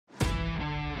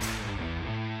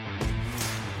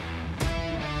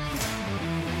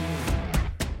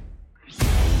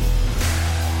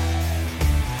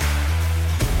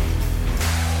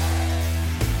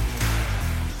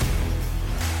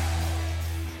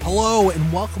Hello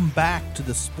and welcome back to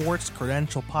the Sports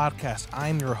Credential Podcast.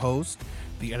 I'm your host,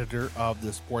 the editor of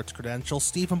the Sports Credential,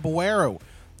 Stephen Boero.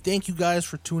 Thank you guys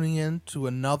for tuning in to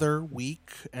another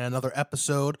week and another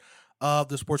episode of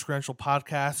the Sports Credential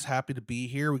Podcast. Happy to be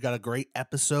here. We got a great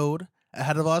episode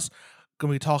ahead of us.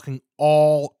 Going to be talking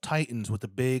all Titans with the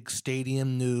big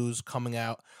stadium news coming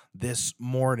out this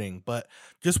morning. But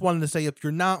just wanted to say, if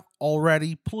you're not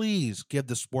already, please give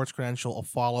the Sports Credential a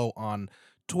follow on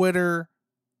Twitter,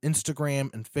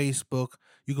 Instagram, and Facebook.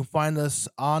 You can find us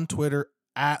on Twitter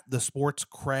at the Sports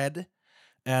Cred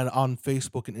and on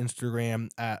Facebook and Instagram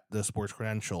at the Sports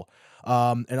Credential.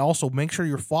 And also make sure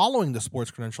you're following the Sports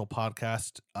Credential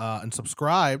Podcast and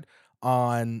subscribed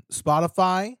on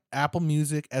Spotify, Apple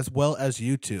Music, as well as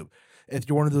YouTube. If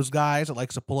you're one of those guys that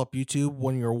likes to pull up YouTube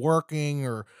when you're working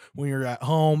or when you're at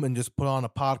home and just put on a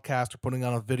podcast or putting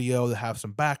on a video that have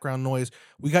some background noise,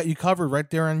 we got you covered right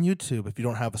there on YouTube if you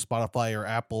don't have a Spotify or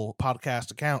Apple podcast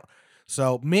account.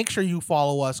 So make sure you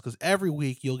follow us, because every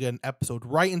week you'll get an episode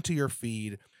right into your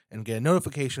feed and get a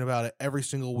notification about it every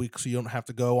single week, so you don't have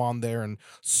to go on there and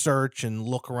search and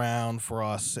look around for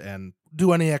us and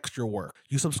do any extra work.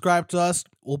 You subscribe to us,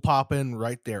 we'll pop in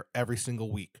right there every single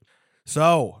week.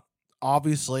 So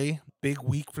obviously, big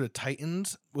week for the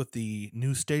Titans with the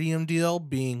new stadium deal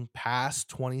being passed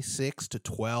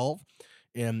 26-12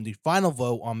 in the final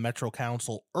vote on Metro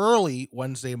Council early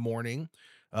Wednesday morning.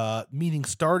 Meeting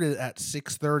started at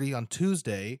 6:30 on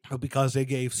Tuesday, but because they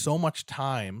gave so much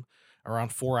time,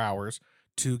 around 4 hours,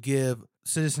 to give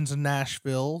citizens of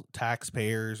Nashville,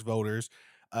 taxpayers, voters,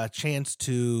 a chance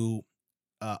to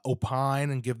opine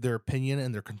and give their opinion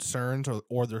and their concerns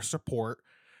or their support.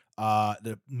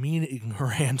 The meeting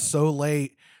ran so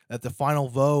late that the final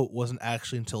vote wasn't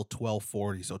actually until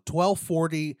 12:40. So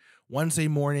 12:40 Wednesday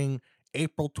morning,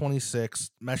 April 26th,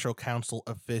 Metro Council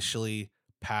officially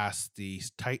passed the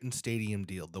Titan Stadium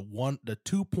deal, the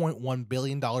 $2.1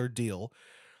 billion deal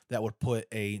that would put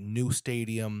a new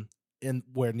stadium in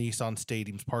where Nissan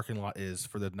Stadium's parking lot is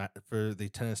for the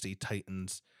Tennessee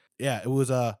Titans. Yeah, it was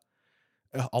a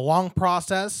long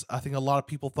process. I think a lot of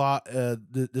people thought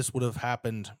this would have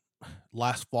happened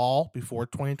last fall before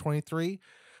 2023,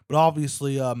 but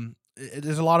obviously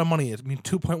there's a lot of money. I mean,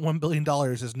 $2.1 billion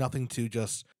is nothing to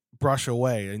just brush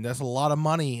away. I mean, that's a lot of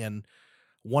money, and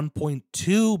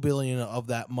 $1.2 billion of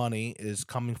that money is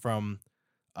coming from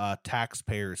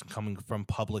taxpayers, coming from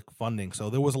public funding. So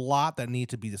there was a lot that needed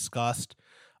to be discussed,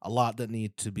 a lot that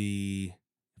needed to be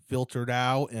filtered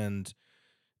out and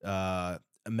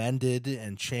amended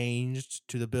and changed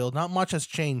to the bill. Not much has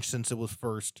changed since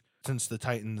the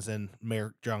Titans and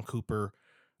Mayor John Cooper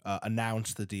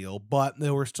announced the deal, but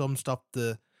there was some stuff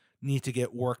to need to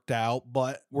get worked out.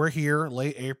 But we're here,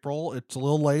 late April. It's a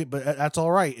little late, but that's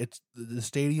all right. It's the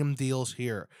stadium deal's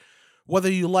here.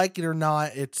 Whether you like it or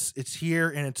not, it's here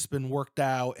and it's been worked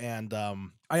out. And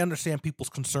I understand people's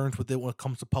concerns with it when it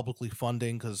comes to publicly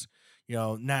funding, because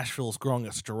Nashville is growing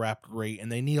at such a rapid rate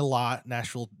and they need a lot.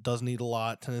 Nashville does need a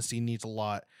lot. Tennessee needs a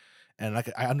lot. And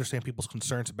I understand people's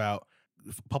concerns about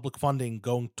public funding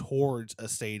going towards a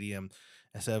stadium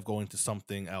instead of going to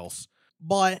something else.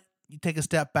 But you take a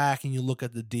step back and you look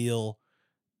at the deal,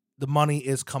 the money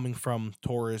is coming from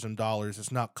tourism dollars.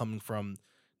 It's not coming from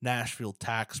Nashville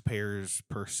taxpayers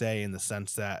per se, in the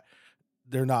sense that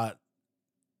they're not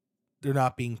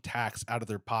being taxed out of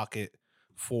their pocket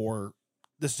for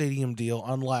the stadium deal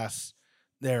unless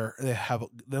they're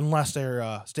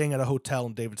staying at a hotel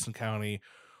in Davidson County,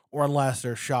 or unless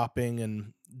they're shopping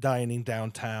and dining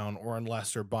downtown, or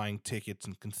unless they're buying tickets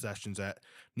and concessions at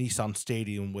Nissan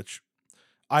Stadium, which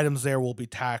items there will be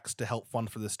taxed to help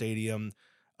fund for the stadium.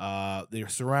 Their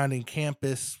surrounding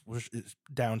campus, which is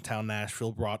downtown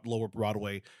Nashville, Lower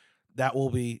Broadway, that will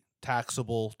be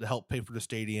taxable to help pay for the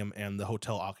stadium and the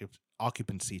hotel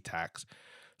occupancy tax.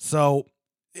 So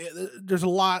there's a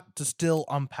lot to still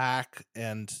unpack,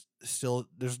 and there's still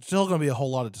going to be a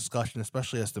whole lot of discussion,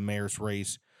 especially as the mayor's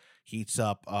race heats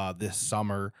up this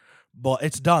summer. But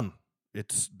it's done.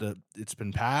 It's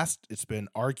been passed. It's been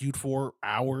argued for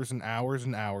hours and hours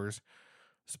and hours.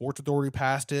 Sports Authority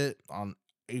passed it on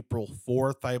April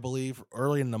 4th, I believe,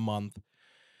 early in the month.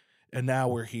 And now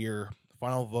we're here.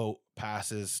 Final vote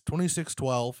passes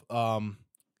 26-12,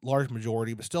 large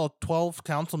majority, but still 12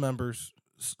 council members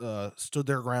stood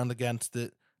their ground against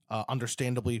it,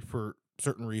 understandably for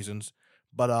certain reasons.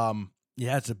 But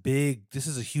this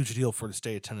is a huge deal for the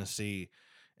state of Tennessee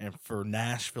and for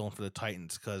Nashville and for the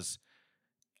Titans, because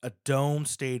a dome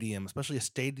stadium, especially a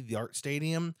state-of-the-art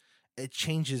stadium, it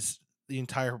changes the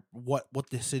entire what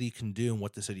the city can do and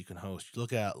what the city can host. You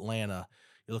look at Atlanta,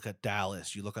 You look at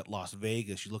Dallas, you look at Las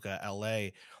Vegas, you look at LA.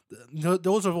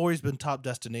 Those have always been top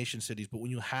destination cities, but when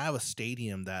you have a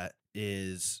stadium that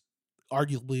is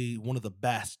arguably one of the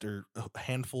best or a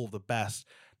handful of the best,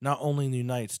 not only in the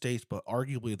United States, but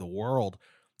arguably the world,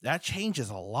 that changes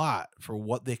a lot for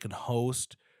what they can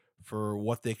host, for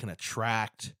what they can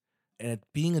attract. And it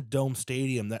being a dome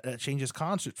stadium, that changes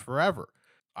concerts forever.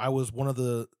 I was one of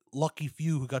the lucky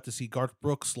few who got to see Garth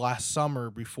Brooks last summer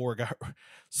before it got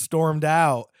stormed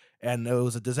out, and it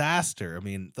was a disaster. I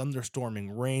mean, thunderstorming,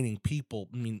 raining, people.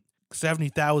 I mean,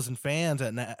 70,000 fans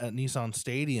at Nissan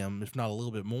Stadium, if not a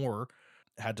little bit more,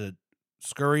 had to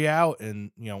scurry out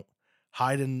and,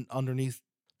 hide underneath,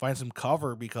 find some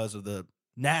cover because of the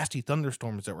nasty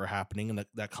thunderstorms that were happening, and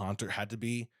that concert had to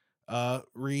be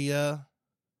rescheduled.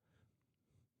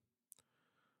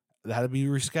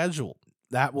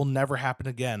 That will never happen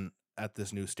again at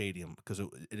this new stadium because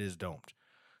it is domed.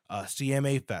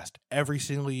 CMA Fest every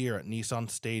single year at Nissan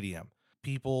Stadium.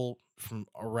 People from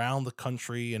around the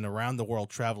country and around the world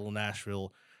travel to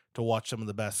Nashville to watch some of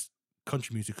the best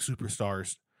country music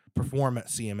superstars perform at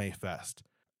CMA Fest.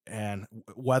 And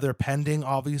weather pending,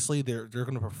 obviously, they're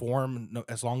going to perform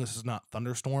as long as it's not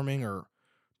thunderstorming or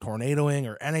tornadoing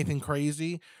or anything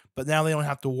crazy. But now they don't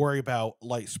have to worry about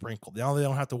light sprinkle. Now they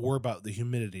don't have to worry about the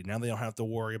humidity. Now they don't have to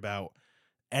worry about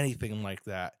anything like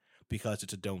that because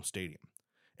it's a dome stadium.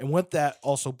 And with that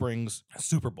also brings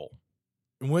Super Bowl.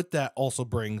 And with that also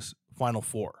brings Final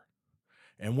Four.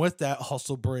 And with that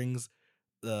also brings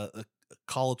the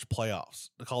college playoffs,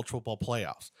 the college football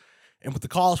playoffs. And with the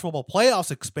college football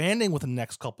playoffs expanding within the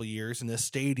next couple of years and this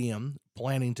stadium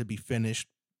planning to be finished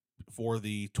for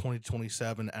the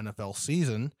 2027 NFL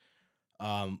season,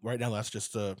 right now that's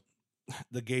just the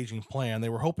gauging plan. They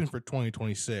were hoping for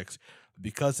 2026.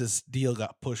 Because this deal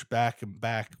got pushed back and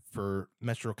back for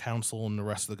Metro Council and the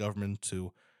rest of the government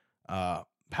to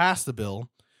pass the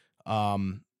bill,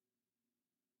 now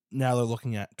they're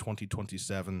looking at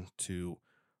 2027 to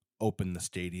open the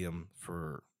stadium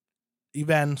for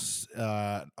events,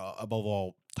 above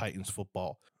all Titans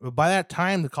football. But by that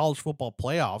time, the college football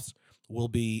playoffs will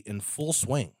be in full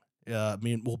swing.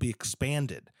 Will be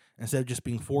expanded. Instead of just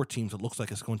being 4 teams, it looks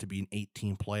like it's going to be an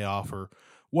 8-team playoff or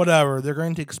whatever. They're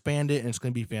going to expand it, and it's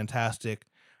going to be fantastic.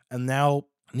 And now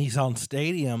Nissan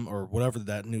Stadium, or whatever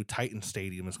that new Titan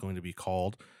Stadium is going to be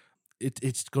called,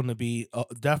 it's going to be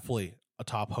definitely a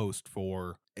top host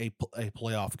for a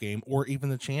playoff game or even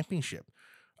the championship.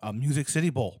 Music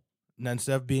City Bowl. And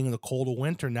instead of being in the cold of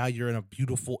winter, now you're in a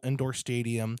beautiful indoor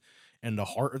stadium in the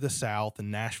heart of the South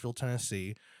in Nashville,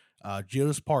 Tennessee.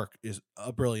 Geodis Park is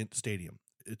a brilliant stadium.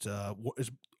 It's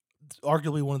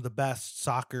arguably one of the best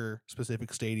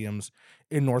soccer-specific stadiums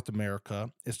in North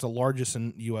America. It's the largest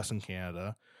in U.S. and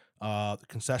Canada. The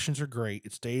concessions are great.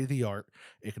 It's state-of-the-art.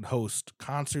 It can host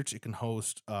concerts. It can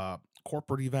host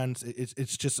corporate events.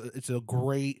 It's a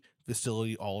great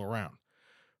facility all around.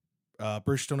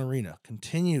 Bridgestone Arena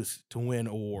continues to win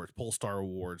awards, Polestar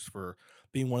Awards, for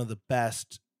being one of the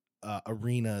best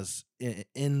arenas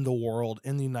in the world,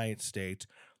 in the United States.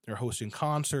 They're hosting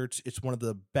concerts. It's one of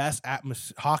the best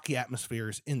hockey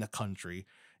atmospheres in the country.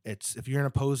 If you're an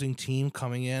opposing team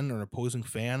coming in or an opposing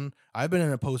fan, I've been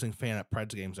an opposing fan at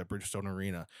Preds games at Bridgestone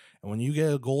Arena. And when you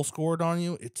get a goal scored on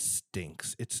you, it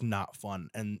stinks. It's not fun.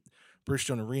 And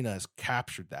Bridgestone Arena has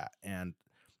captured that. And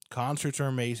concerts are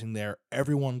amazing there.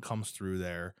 Everyone comes through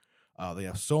there. They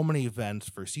have so many events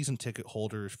for season ticket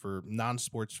holders, for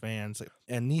non-sports fans.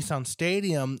 And Nissan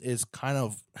Stadium is kind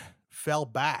of fell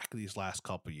back these last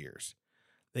couple years.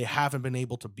 They haven't been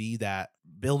able to be that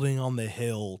building on the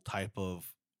hill type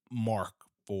of mark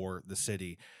for the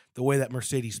city, the way that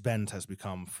Mercedes-Benz has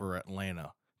become for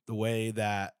Atlanta, the way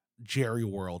that Jerry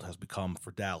World has become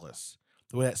for Dallas,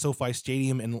 the way that SoFi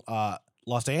Stadium in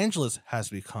Los Angeles has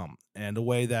become, and the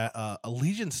way that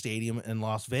Allegiant Stadium in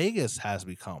Las Vegas has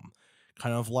become.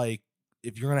 Kind of like,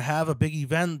 if you're going to have a big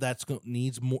event that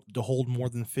needs to hold more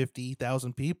than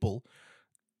 50,000 people,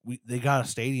 they got a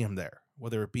stadium there,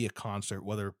 whether it be a concert,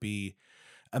 whether it be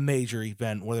a major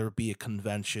event, whether it be a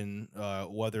convention,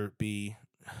 whether it be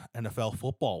NFL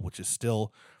football, which is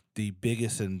still the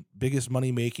biggest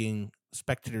money-making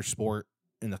spectator sport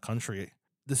in the country.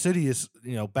 The city is,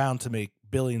 bound to make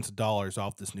billions of dollars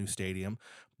off this new stadium,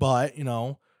 but,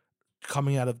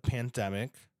 coming out of the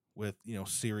pandemic with,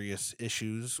 serious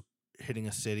issues hitting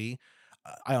a city,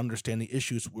 I understand the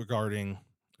issues regarding,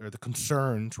 or the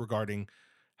concerns regarding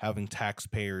having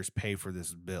taxpayers pay for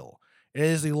this bill. It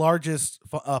is the largest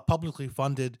publicly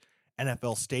funded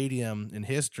NFL stadium in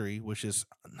history, which is,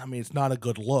 it's not a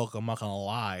good look. I'm not going to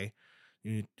lie.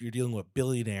 You're dealing with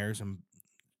billionaires and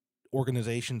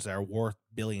organizations that are worth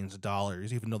billions of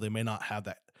dollars, even though they may not have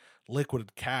that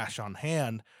liquid cash on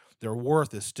hand. Their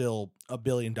worth is still $1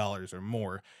 billion or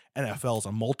more. NFL is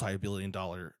a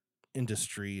multi-billion-dollar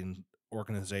industry and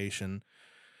organization.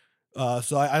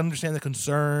 So I understand the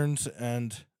concerns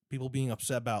and people being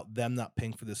upset about them not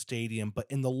paying for the stadium. But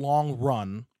in the long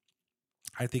run,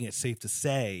 I think it's safe to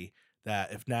say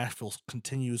that if Nashville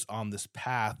continues on this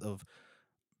path of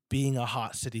being a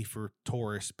hot city for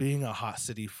tourists, being a hot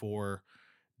city for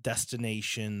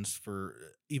destinations, for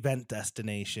event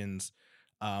destinations,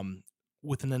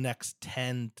 within the next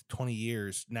 10 to 20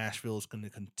 years, Nashville is going to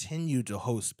continue to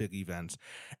host big events.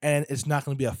 And it's not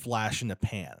going to be a flash in the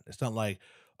pan. It's not like,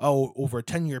 oh, over a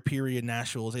 10-year period,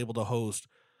 Nashville is able to host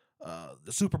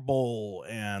the Super Bowl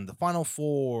and the Final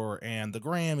Four and the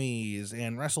Grammys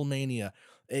and WrestleMania.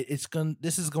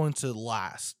 This is going to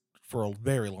last for a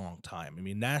very long time. I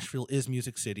mean, Nashville is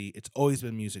Music City. It's always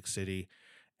been Music City.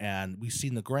 And we've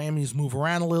seen the Grammys move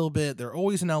around a little bit. They're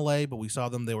always in LA, but we saw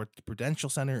them. They were at the Prudential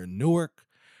Center in Newark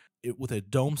with a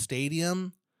dome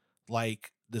stadium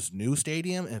like this new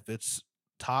stadium. If it's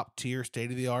top tier, state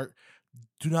of the art,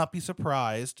 do not be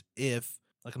surprised if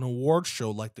like an award show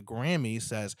like the Grammys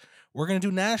says, we're going to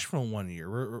do Nashville one year.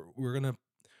 We're going to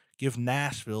give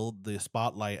Nashville the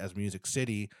spotlight as Music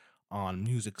City on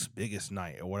music's biggest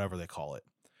night or whatever they call it.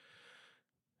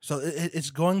 So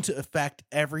it's going to affect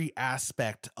every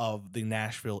aspect of the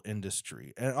Nashville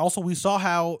industry. And also we saw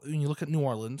how, when you look at New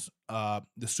Orleans, the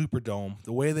Superdome,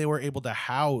 the way they were able to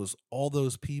house all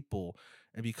those people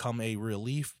and become a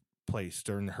relief place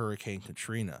during Hurricane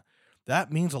Katrina.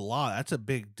 That means a lot. That's a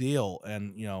big deal.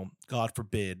 And, God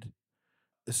forbid,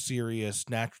 a serious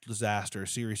natural disaster, a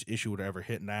serious issue would ever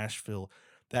hit Nashville.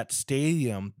 That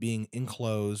stadium being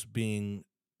enclosed, being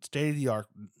state of the art,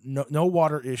 no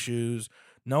water issues,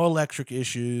 no electric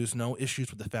issues, no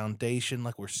issues with the foundation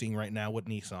like we're seeing right now with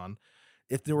Nissan.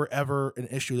 If there were ever an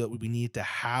issue that we need to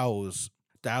house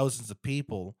thousands of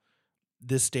people,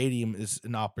 this stadium is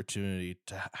an opportunity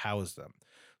to house them.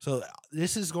 So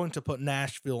this is going to put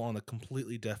Nashville on a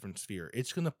completely different sphere.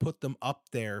 It's going to put them up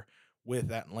there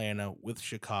with Atlanta, with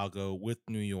Chicago, with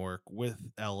New York, with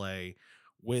LA,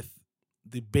 with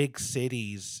the big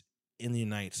cities in the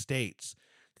United States,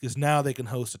 because now they can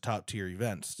host the top tier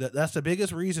events. That's the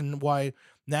biggest reason why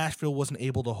Nashville wasn't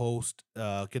able to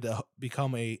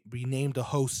be named a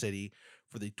host city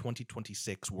for the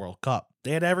 2026 World Cup.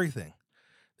 They had everything.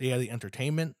 They had the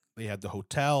entertainment, they had the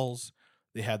hotels,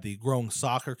 they had the growing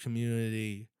soccer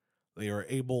community. They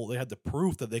had the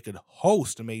proof that they could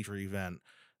host a major event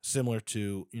similar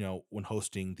to, when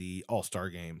hosting the All-Star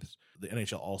games, the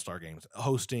NHL All-Star games,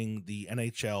 hosting the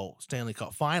NHL Stanley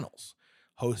Cup Finals,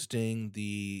 hosting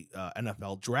the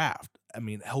NFL Draft. I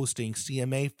mean, hosting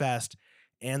CMA Fest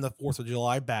and the 4th of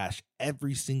July Bash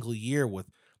every single year with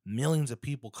millions of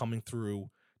people coming through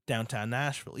downtown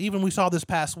Nashville. Even we saw this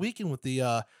past weekend with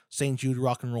the St. Jude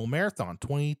Rock and Roll Marathon.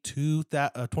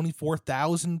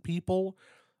 24,000 people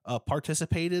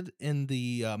participated in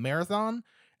the marathon,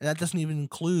 and that doesn't even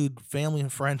include family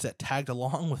and friends that tagged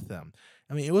along with them.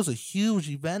 I mean, it was a huge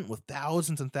event with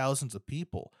thousands and thousands of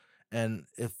people. And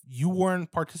if you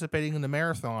weren't participating in the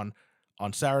marathon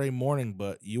on Saturday morning,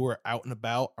 but you were out and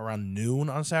about around noon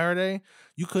on Saturday,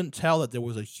 you couldn't tell that there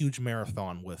was a huge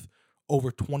marathon with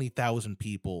over 20,000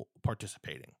 people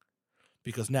participating,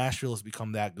 because Nashville has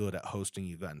become that good at hosting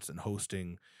events and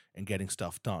hosting and getting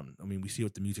stuff done. I mean, we see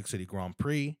with the Music City Grand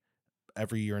Prix,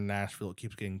 every year in Nashville, it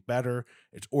keeps getting better.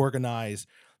 It's organized.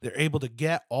 They're able to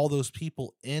get all those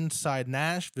people inside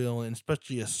Nashville, and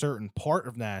especially a certain part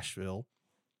of Nashville,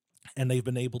 and they've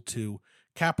been able to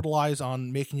capitalize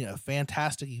on making it a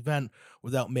fantastic event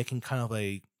without making kind of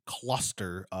a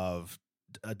cluster of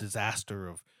a disaster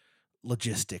of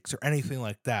logistics or anything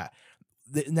like that.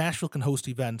 Nashville can host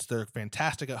events. They're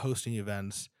fantastic at hosting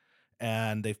events,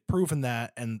 and they've proven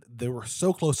that, and they were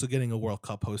so close to getting a World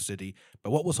Cup host city.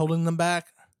 But what was holding them back?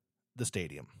 The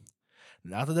stadium.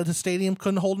 Not that the stadium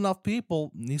couldn't hold enough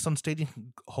people. Nissan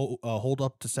Stadium could hold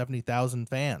up to 70,000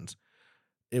 fans.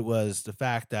 It was the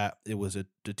fact that it was a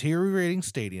deteriorating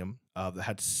stadium that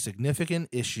had significant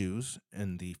issues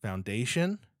in the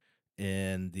foundation,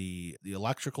 in the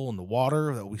electrical and the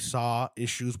water that we saw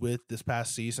issues with this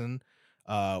past season,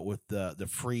 with the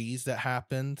freeze that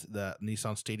happened. The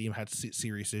Nissan Stadium had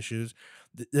serious issues.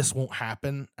 This won't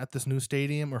happen at this new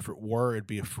stadium, or if it were, it'd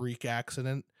be a freak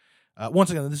accident.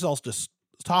 Once again, this is all just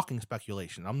talking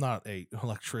speculation. I'm not an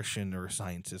electrician or a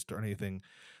scientist or anything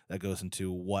that goes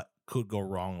into what could go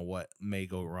wrong or what may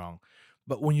go wrong.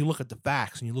 But when you look at the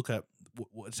facts and you look at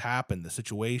what's happened, the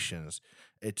situations,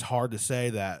 it's hard to say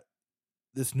that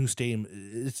this new stadium,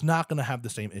 it's not going to have the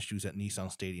same issues that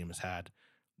Nissan Stadium has had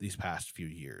these past few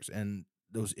years. And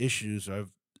those issues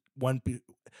have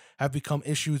become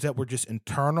issues that were just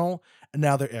internal, and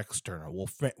now they're external.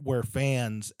 Where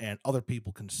fans and other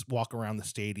people can walk around the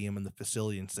stadium and the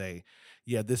facility and say,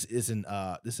 "Yeah, this isn't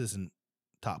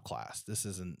top class. This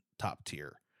isn't top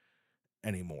tier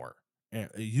anymore." And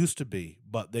it used to be,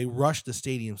 but they rushed the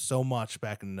stadium so much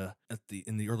back in the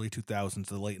early 2000s,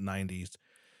 the late 90s,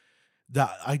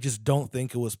 that I just don't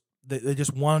think it was. They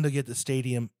just wanted to get the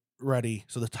stadium ready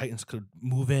so the Titans could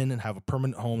move in and have a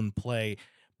permanent home and play.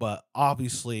 But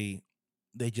obviously,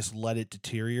 they just let it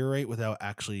deteriorate without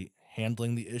actually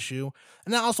handling the issue.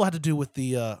 And that also had to do with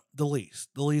the lease.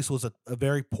 The lease was a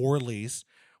very poor lease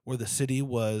where the city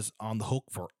was on the hook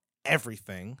for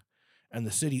everything, and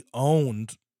the city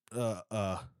owned.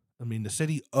 The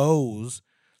city owes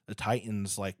the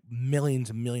Titans like millions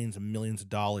and millions and millions of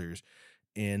dollars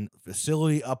in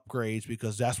facility upgrades,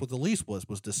 because that's what the lease was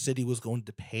the city was going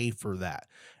to pay for that,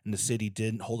 and the city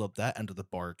didn't hold up that end of the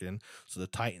bargain, so the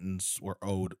Titans were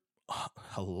owed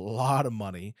a lot of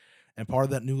money. And part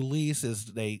of that new lease is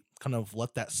they kind of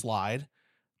let that slide,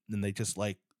 and they just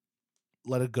like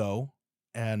let it go,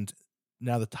 and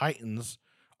now the Titans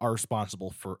are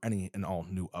responsible for any and all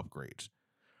new upgrades.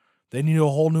 They need a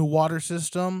whole new water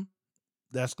system.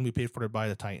 That's going to be paid for by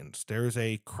the Titans. There's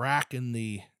a crack in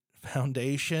the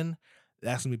foundation.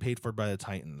 That's going to be paid for by the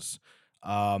Titans.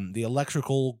 The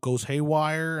electrical goes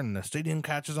haywire and the stadium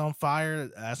catches on fire.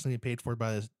 That's going to be paid for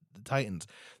by the Titans.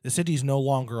 The city's no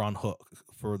longer on hook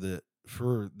for the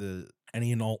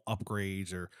any and all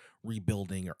upgrades or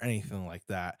rebuilding or anything like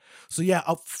that. So yeah,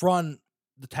 up front,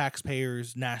 the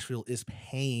taxpayers, Nashville, is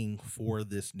paying for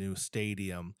this new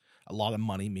stadium. A lot of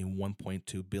money,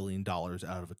 $1.2 billion out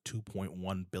of a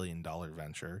 $2.1 billion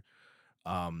venture.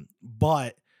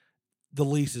 But the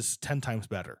lease is 10 times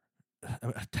better.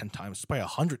 10 times, probably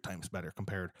 100 times better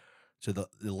compared to the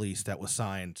lease that was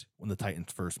signed when the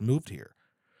Titans first moved here.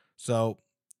 So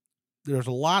there's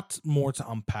a lot more to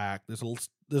unpack. There's going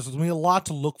to be a lot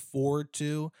to look forward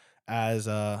to as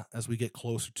we get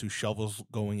closer to shovels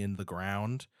going into the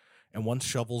ground. And once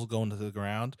shovels go into the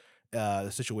ground, the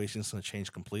situation is going to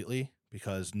change completely,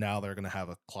 because now they're going to have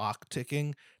a clock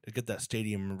ticking to get that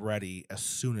stadium ready as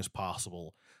soon as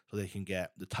possible, so they can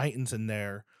get the Titans in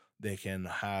there. They can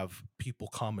have people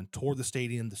come and tour the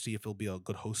stadium to see if it'll be a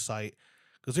good host site,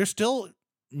 because there's still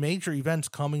major events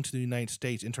coming to the United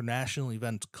States, international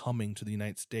events coming to the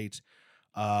United States.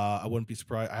 I wouldn't be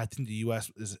surprised. I think the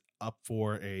U.S. is up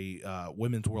for a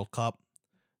Women's World Cup.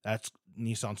 That's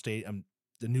Nissan Stadium.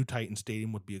 The new Titan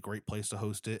Stadium would be a great place to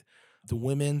host it. The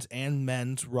Women's and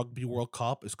Men's Rugby World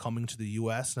Cup is coming to the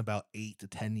U.S. in about 8 to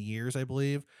 10 years, I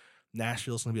believe.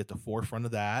 Nashville's going to be at the forefront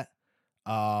of that.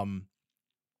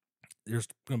 There's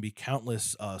going to be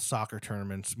countless soccer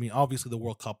tournaments. I mean, obviously, the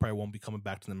World Cup probably won't be coming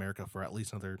back to America for at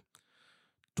least another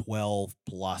 12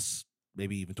 plus,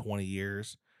 maybe even 20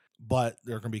 years. But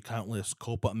there are going to be countless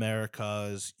Copa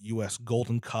Americas, U.S.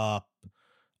 Golden Cup,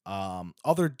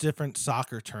 other different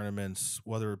soccer tournaments,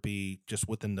 whether it be just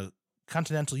within the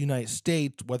continental United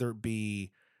States, whether it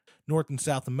be North and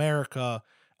South America.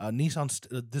 I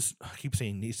keep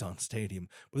saying Nissan Stadium,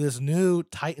 but this new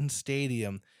Titan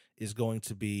Stadium is going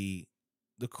to be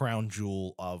the crown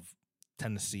jewel of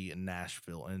Tennessee and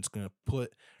Nashville, and it's going to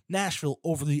put Nashville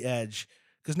over the edge,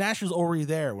 because Nashville's already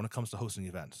there when it comes to hosting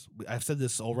events. I've said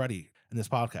this already in this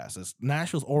podcast.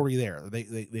 Nashville's already there.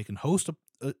 They can host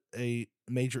a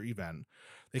major event.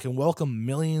 They can welcome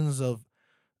millions of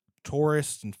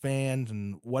tourists and fans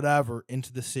and whatever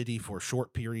into the city for a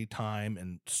short period of time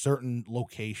in certain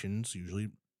locations, usually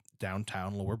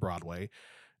downtown, Lower Broadway,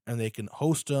 and they can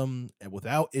host them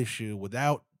without issue,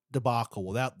 without debacle,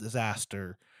 without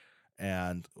disaster,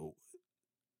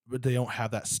 but they don't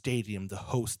have that stadium to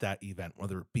host that event,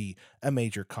 whether it be a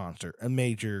major concert, a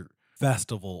major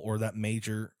festival, or that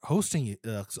major hosting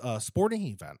sporting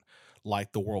event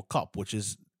like the World Cup, which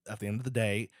is, at the end of the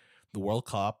day, the World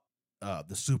Cup,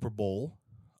 the Super Bowl.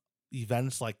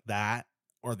 Events like that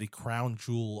are the crown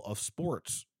jewel of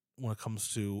sports when it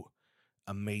comes to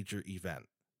a major event.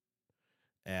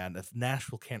 And if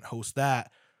Nashville can't host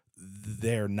that,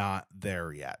 they're not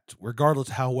there yet. Regardless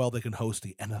of how well they can host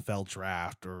the NFL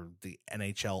draft or the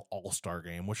NHL All-Star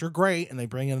game, which are great, and they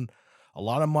bring in a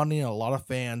lot of money and a lot of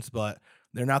fans, but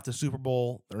they're not the Super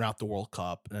Bowl, they're not the World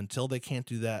Cup. And until they can't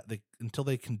do that, until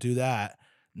they can do that,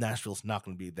 Nashville's not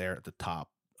going to be there at the top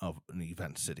of an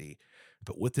event city.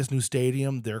 But with this new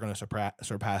stadium, they're going to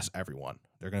surpass everyone.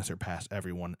 They're going to surpass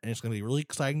everyone, and it's going to be really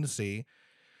exciting to see.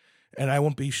 And I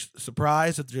won't be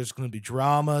surprised if there's going to be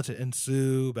drama to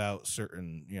ensue about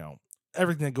certain,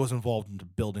 everything that goes involved into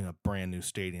building a brand new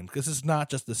stadium, because it's not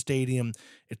just the stadium,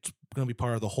 it's going to be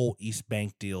part of the whole East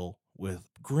Bank deal with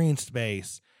green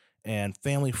space and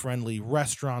family friendly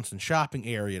restaurants and shopping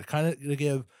area to kind of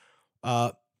give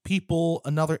uh, people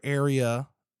another area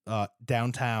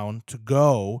downtown to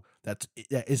go that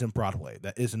isn't Broadway,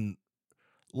 that isn't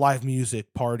live music,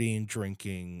 partying,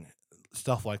 drinking,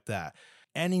 stuff like that.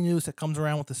 Any news that comes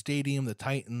around with the stadium, the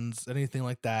Titans, anything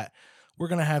like that, we're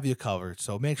going to have you covered.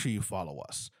 So make sure you follow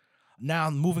us. Now,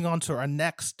 moving on to our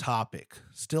next topic,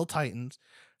 still Titans.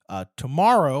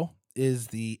 Tomorrow is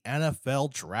the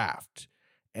NFL draft,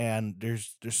 and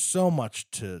there's so much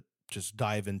to just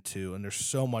dive into, and there's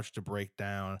so much to break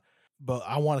down. But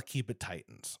I want to keep it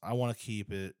Titans. I want to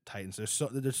keep it Titans. There's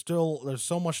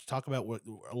so much to talk about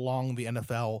along the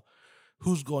NFL,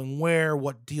 who's going where,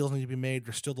 what deals need to be made.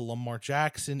 There's still the Lamar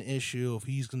Jackson issue, if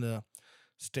he's going to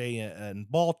stay in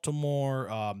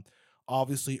Baltimore.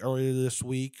 Obviously, earlier this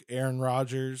week, Aaron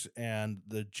Rodgers and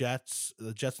the Jets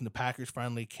and the Packers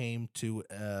finally came to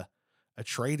a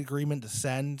trade agreement to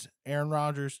send Aaron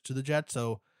Rodgers to the Jets.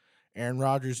 So Aaron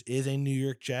Rodgers is a New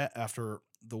York Jet after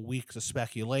the weeks of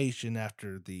speculation,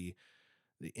 after the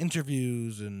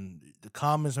interviews and the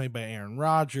comments made by Aaron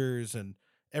Rodgers and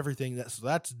everything.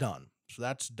 That's done. So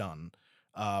that's done.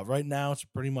 Right now, it's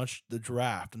pretty much the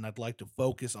draft, and I'd like to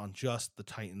focus on just the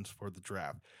Titans for the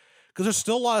draft, because there's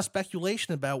still a lot of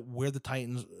speculation about what the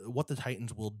Titans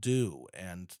will do,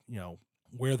 and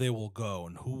where they will go,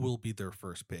 and who will be their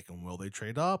first pick, and will they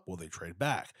trade up, will they trade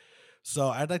back? So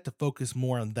I'd like to focus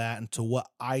more on that and to what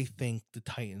I think the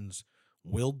Titans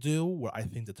will do, what I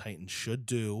think the Titans should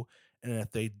do, and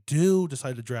if they do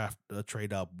decide to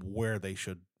trade up, where they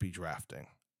should be drafting.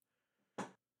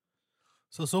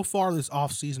 So far this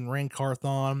offseason, Rand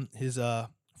Carthon, his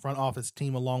front office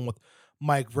team, along with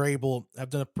Mike Vrabel, have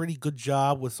done a pretty good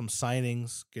job with some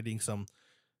signings, getting some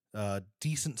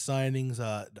decent signings.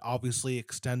 Obviously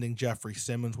extending Jeffrey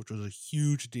Simmons, which was a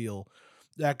huge deal.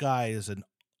 That guy he's going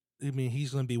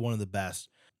to be one of the best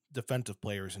defensive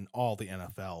players in all the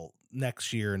NFL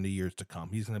next year and the years to come.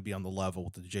 He's going to be on the level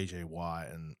with the J.J. Watt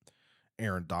and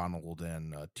Aaron Donald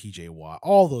and T.J. Watt.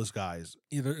 All those guys,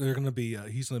 he's going to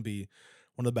be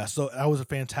one of the best. So that was a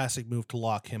fantastic move to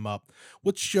lock him up,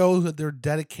 which shows that they're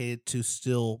dedicated to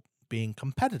still being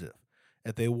competitive.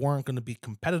 If they weren't going to be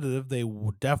competitive, they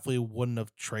definitely wouldn't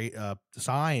have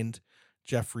signed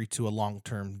Jeffrey to a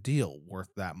long-term deal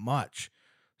worth that much.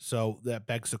 So that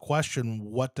begs the question,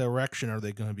 what direction are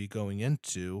they going to be going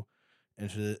into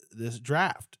this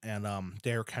draft? And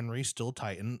Derrick Henry still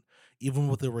Titan, even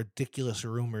with the ridiculous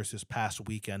rumors this past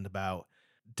weekend about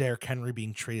Derrick Henry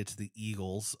being traded to the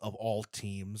Eagles of all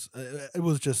teams. It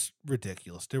was just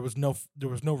ridiculous. There was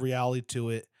no reality to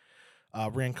it.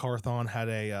 Rand Carthon had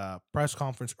a press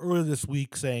conference earlier this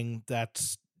week saying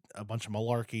that's a bunch of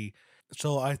malarkey.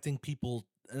 So I think people,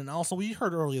 and also we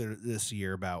heard earlier this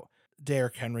year about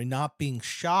Derrick Henry not being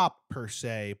shopped per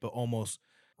se, but almost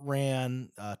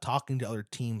talking to other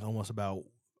teams almost about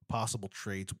possible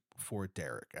trades for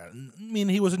Derrick. I mean,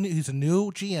 he's a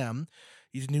new GM.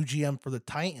 He's a new GM for the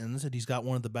Titans, and he's got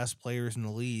one of the best players in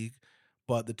the league,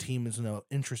 but the team is in an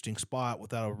interesting spot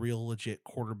without a real legit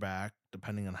quarterback,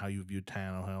 depending on how you view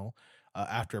Tannehill.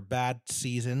 After a bad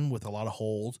season with a lot of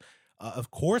holes, of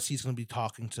course he's going to be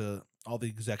talking to all the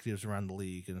executives around the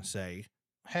league and say,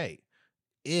 hey,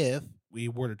 if we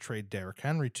were to trade Derrick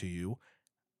Henry to you,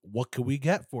 what could we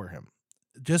get for him?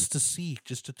 Just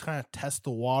to kind of test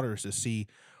the waters to see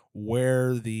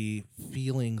where the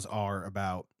feelings are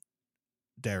about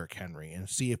Derrick Henry and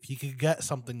see if he could get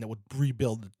something that would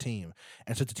rebuild the team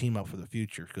and set the team up for the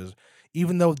future. Because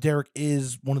even though Derrick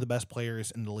is one of the best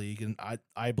players in the league, and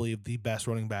I believe the best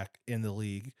running back in the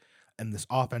league, and this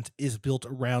offense is built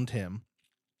around him,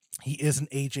 he is an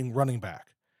aging running back.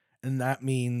 And that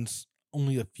means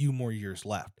only a few more years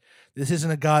left. This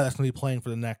isn't a guy that's going to be playing for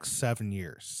the next 7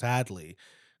 years, sadly,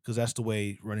 because that's the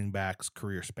way running backs'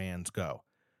 career spans go.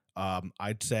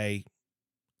 I'd say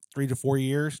 3 to 4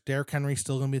 years, Derrick Henry's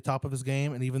still going to be at the top of his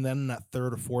game. And even then, in that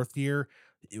third or fourth year,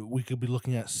 we could be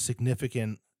looking at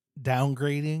significant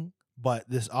downgrading. But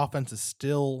this offense is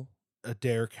still a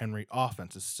Derrick Henry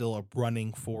offense. It's still a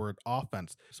running forward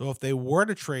offense. So if they were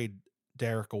to trade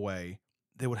Derrick away,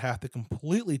 they would have to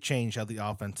completely change how the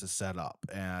offense is set up.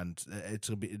 And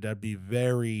that'd be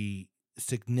very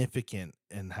significant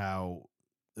in how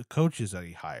the coaches that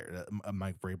he hired,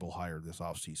 Mike Vrabel hired this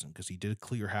offseason, because he did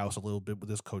clear house a little bit with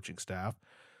his coaching staff.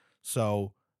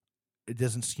 So it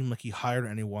doesn't seem like he hired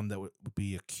anyone that would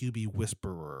be a QB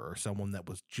whisperer or someone that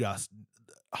was just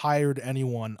hired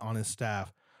anyone on his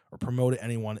staff or promoted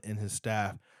anyone in his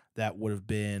staff that would have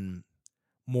been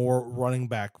more running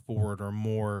back forward or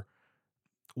more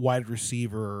wide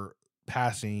receiver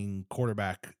passing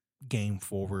quarterback game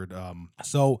forward.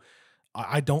 So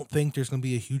I don't think there's going to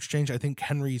be a huge change. I think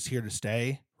Henry's here to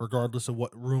stay, regardless of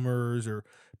what rumors or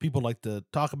people like to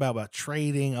talk about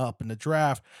trading up in the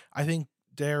draft. I think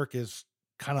Derek is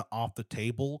kind of off the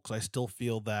table because I still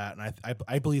feel that, and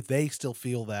I believe they still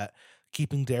feel that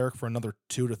keeping Derek for another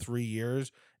 2 to 3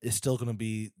 years is still going to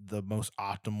be the most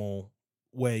optimal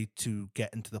way to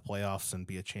get into the playoffs and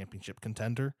be a championship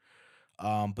contender.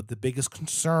 But the biggest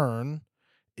concern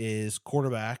is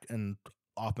quarterback and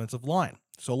offensive line.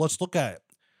 So let's look at it.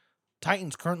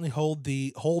 Titans currently hold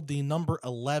the number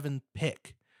 11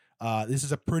 pick. This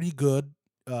is a pretty good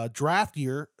draft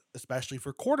year, especially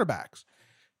for quarterbacks.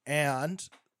 And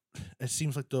it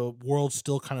seems like the world's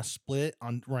still kind of split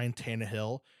on Ryan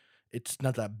Tannehill. It's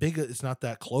not that big. It's not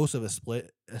that close of a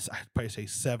split. I'd probably say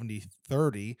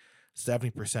 70-30,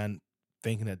 70%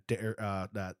 thinking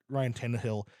that Ryan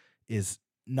Tannehill is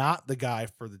not the guy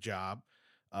for the job.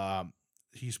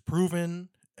 He's proven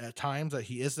at times that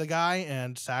he is the guy,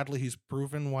 and sadly, he's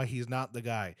proven why he's not the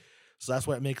guy. So that's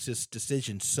what makes this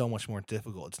decision so much more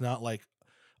difficult. It's not like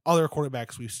other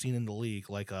quarterbacks we've seen in the league,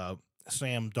 like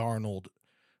Sam Darnold,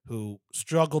 who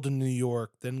struggled in New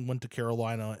York, then went to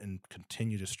Carolina and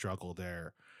continued to struggle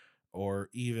there, or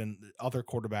even other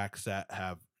quarterbacks that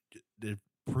have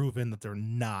proven that they're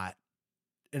not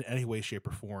in any way, shape,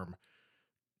 or form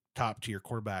top tier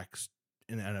quarterbacks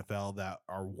in the NFL that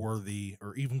are worthy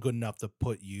or even good enough to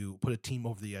put a team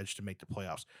over the edge to make the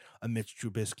playoffs. Mitch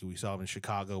Trubisky, we saw him in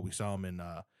Chicago, we saw him in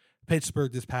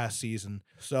Pittsburgh this past season.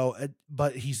 So,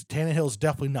 but Tannehill's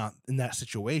definitely not in that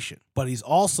situation. But he's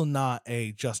also not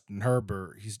a Justin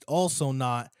Herbert. He's also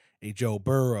not a Joe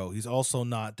Burrow. He's also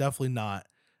definitely not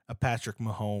a Patrick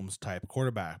Mahomes type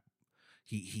quarterback.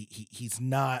 He's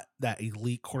not that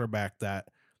elite quarterback that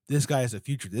this guy has a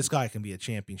future. This guy can be a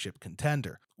championship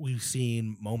contender. We've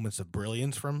seen moments of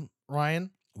brilliance from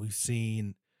Ryan. We've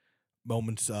seen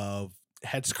moments of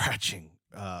head scratching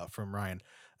from Ryan.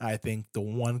 I think the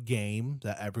one game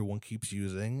that everyone keeps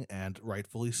using, and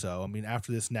rightfully so, I mean,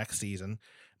 after this next season,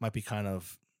 might be kind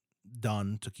of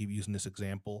done to keep using this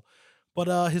example.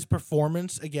 But his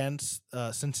performance against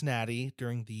Cincinnati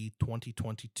during the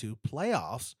 2022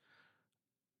 playoffs,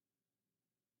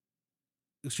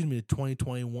 the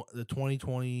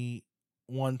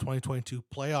 2021, 2022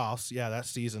 playoffs, yeah, that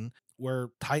season, where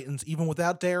Titans, even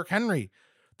without Derrick Henry,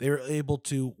 they were able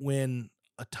to win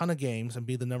a ton of games and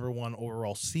be the number 1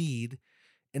 overall seed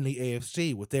in the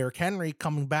AFC with Derrick Henry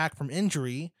coming back from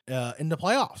injury in the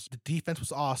playoffs. The defense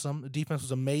was awesome. The defense was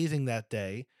amazing that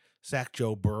day. Sacked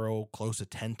Joe Burrow close to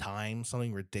 10 times,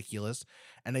 something ridiculous,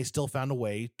 and they still found a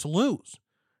way to lose.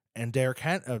 And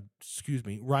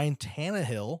Ryan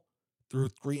Tannehill threw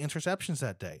 3 interceptions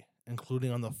that day,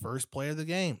 including on the first play of the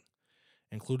game,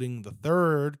 including the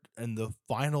third and the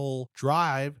final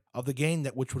drive of the game,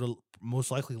 which would have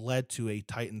most likely led to a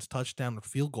Titans touchdown or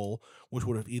field goal, which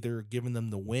would have either given them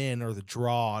the win or the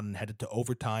draw and headed to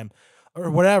overtime or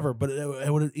whatever. But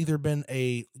it would have either been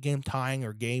a game tying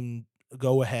or game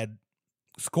go ahead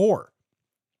score.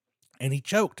 And he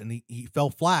choked and he fell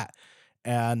flat.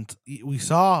 And we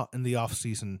saw in the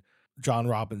offseason John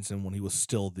Robinson, when he was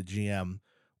still the GM,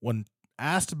 when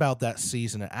asked about that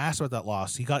season and asked about that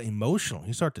loss, he got emotional.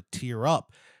 He started to tear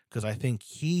up because I think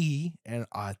he, and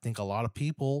I think a lot of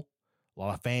people, a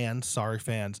lot of fans,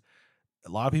 a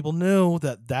lot of people knew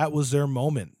that was their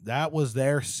moment. That was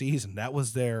their season. That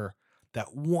was that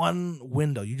one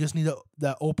window. You just need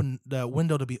that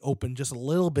window to be open just a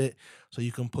little bit so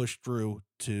you can push through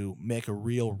to make a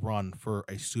real run for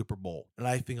a Super Bowl. And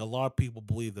I think a lot of people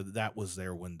believe that was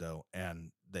their window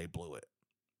and they blew it.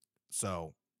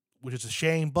 So, which is a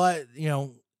shame, but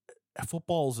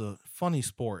football is a funny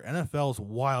sport. NFL is a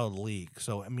wild league.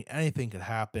 So, I mean, anything could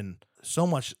happen. So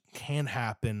much can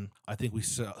happen. I think we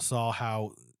saw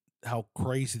how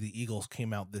crazy the Eagles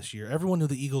came out this year. Everyone knew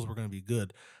the Eagles were going to be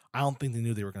good. I don't think they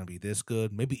knew they were going to be this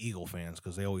good. Maybe Eagle fans,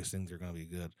 because they always think they're going to be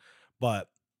good. But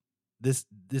this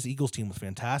Eagles team was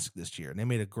fantastic this year, and they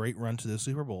made a great run to the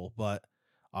Super Bowl. But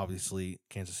obviously,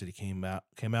 Kansas City came out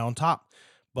on top.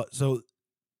 But so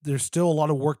there's still a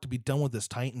lot of work to be done with this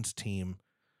Titans team,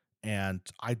 and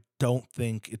I don't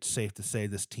think it's safe to say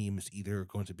this team is either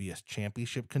going to be a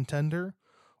championship contender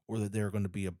or that they're going to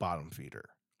be a bottom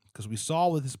feeder. Because we saw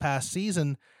with this past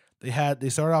season, they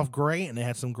started off great and they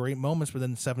had some great moments, but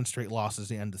then 7 straight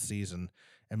losses at the end of the season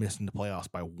and missing the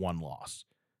playoffs by 1 loss.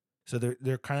 So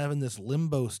they're kind of in this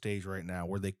limbo stage right now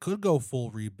where they could go full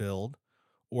rebuild,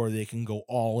 or they can go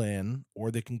all in,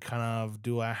 or they can kind of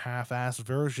do a half-assed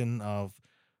version of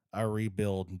a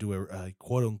rebuild and do a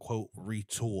quote unquote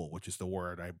retool, which is the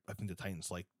word I think the Titans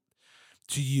like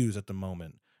to use at the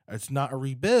moment. It's not a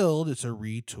rebuild, it's a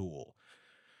retool.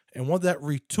 And what that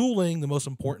retooling, the most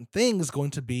important thing is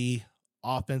going to be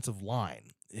offensive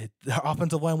line. The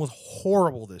offensive line was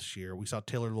horrible this year. We saw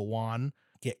Taylor Lewan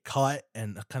get cut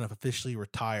and kind of officially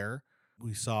retire.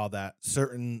 We saw that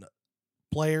certain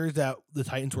players that the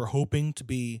Titans were hoping to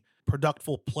be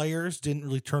productive players didn't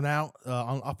really turn out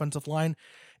on offensive line.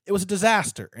 It was a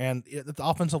disaster. And if the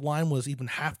offensive line was even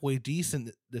halfway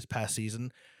decent this past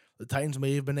season, the Titans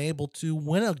may have been able to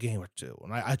win a game or two.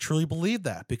 And I truly believe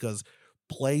that, because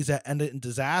plays that ended in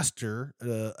disaster,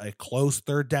 a close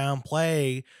third down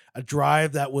play, a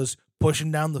drive that was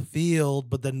pushing down the field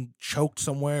but then choked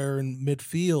somewhere in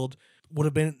midfield, would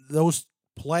have been those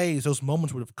plays, those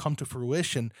moments would have come to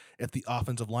fruition if the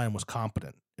offensive line was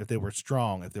competent, if they were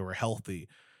strong, if they were healthy.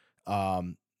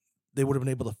 They would have been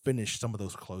able to finish some of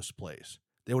those close plays.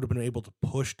 They would have been able to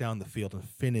push down the field and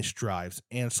finish drives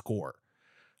and score.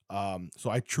 So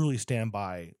I truly stand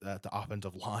by that the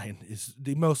offensive line is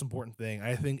the most important thing.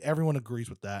 I think everyone agrees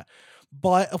with that.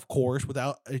 But of course,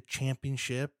 without a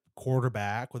championship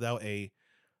quarterback, without a,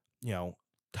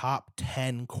 top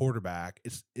 10 quarterback,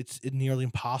 it's nearly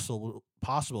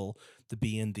impossible to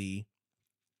be in the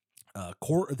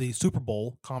Super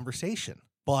Bowl conversation.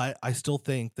 But I still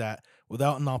think that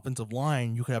without an offensive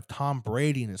line, you could have Tom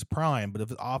Brady in his prime, but if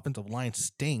the offensive line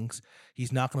stinks,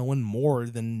 he's not going to win more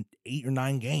than 8 or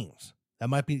 9 games. That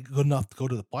might be good enough to go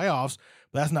to the playoffs,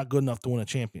 but that's not good enough to win a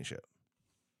championship.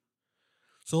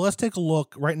 So let's take a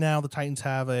look. Right now, the Titans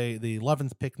have the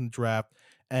 11th pick in the draft,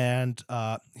 and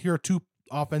here are 2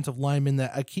 offensive linemen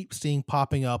that I keep seeing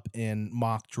popping up in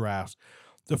mock drafts.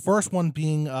 The first one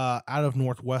being out of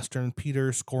Northwestern,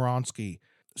 Peter Skoronski.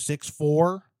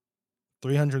 6'4",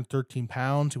 313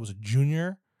 pounds. He was a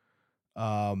junior.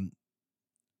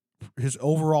 His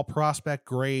overall prospect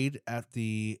grade at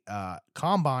the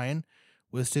combine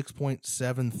was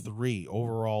 6.73.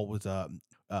 Overall was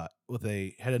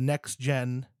had a next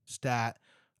gen stat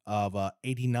of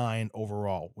 89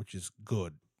 overall, which is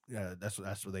good. That's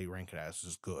what they rank it as.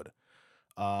 Is good.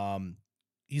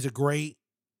 He's a great.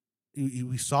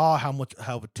 We saw how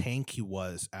of a tank he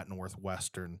was at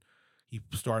Northwestern. He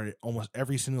started almost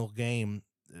every single game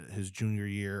his junior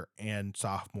year and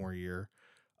sophomore year.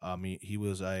 He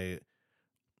was a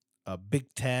Big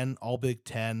Ten, all Big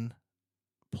Ten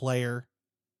player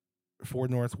for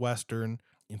Northwestern.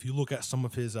 If you look at some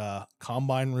of his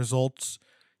combine results,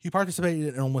 he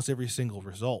participated in almost every single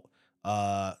result.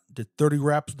 Did 30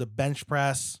 reps, the bench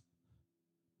press,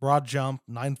 broad jump,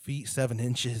 9 feet, 7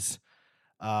 inches.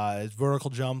 His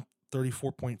vertical jump,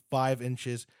 34.5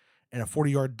 inches. And a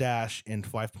 40-yard dash in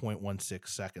 5.16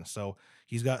 seconds. So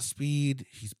he's got speed,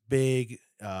 he's big,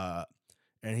 and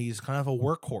he's kind of a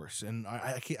workhorse. And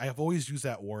I've always used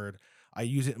that word. I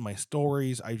use it in my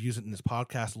stories. I've used it in this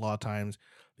podcast a lot of times,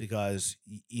 because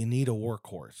you need a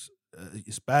workhorse,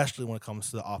 especially when it comes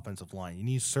to the offensive line. You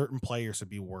need certain players to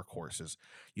be workhorses.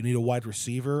 You need a wide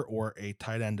receiver or a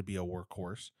tight end to be a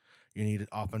workhorse. You need an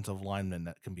offensive lineman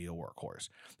that can be a workhorse.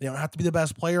 They don't have to be the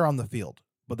best player on the field,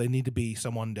 but they need to be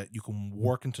someone that you can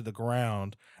work into the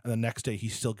ground, and the next day he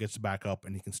still gets back up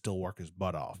and he can still work his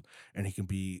butt off, and he can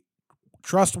be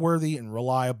trustworthy and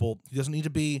reliable. He doesn't need to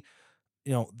be,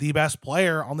 the best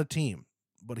player on the team,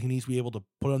 but he needs to be able to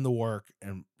put in the work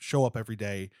and show up every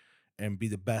day and be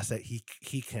the best that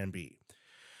he can be.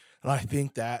 And I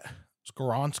think that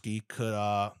Skoronski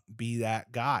could be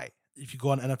that guy. If you go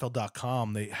on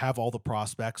NFL.com, they have all the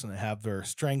prospects and they have their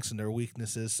strengths and their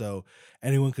weaknesses, so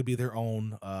anyone could be their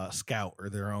own scout or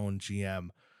their own GM.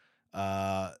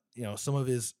 Some of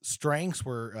his strengths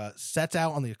were sets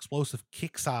out on the explosive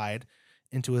kick side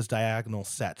into his diagonal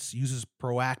sets, uses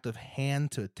proactive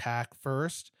hand to attack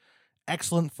first,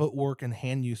 excellent footwork and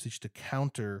hand usage to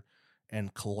counter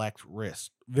and collect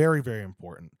risk. Very, very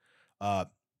important.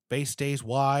 Base stays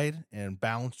wide and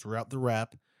balanced throughout the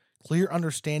rep. Clear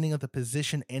understanding of the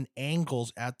position and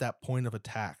angles at that point of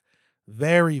attack.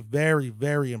 Very, very,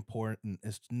 very important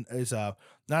is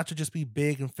not to just be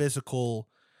big and physical,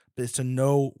 but it's to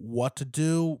know what to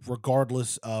do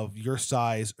regardless of your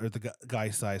size or the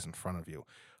guy's size in front of you.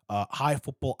 High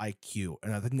football IQ.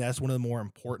 And I think that's one of the more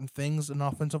important things an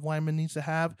offensive lineman needs to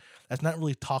have. That's not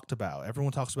really talked about.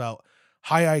 Everyone talks about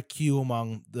high IQ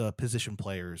among the position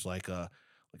players, like a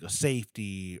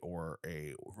safety or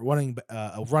a running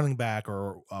back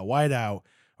or a wideout,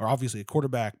 or obviously a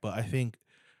quarterback. But I think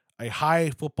a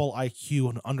high football IQ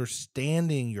and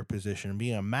understanding your position and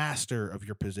being a master of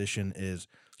your position is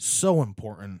so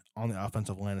important on the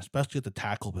offensive line, especially at the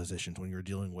tackle positions when you're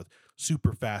dealing with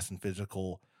super fast and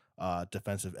physical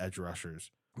defensive edge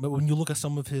rushers. But when you look at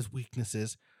some of his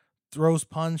weaknesses, throws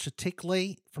punch a tick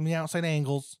late from the outside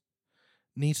angles,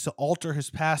 needs to alter his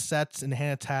pass sets and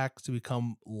hand attacks to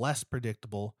become less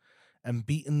predictable, and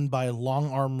beaten by long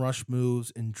arm rush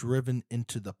moves and driven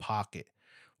into the pocket,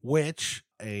 which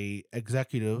a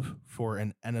executive for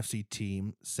an NFC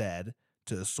team said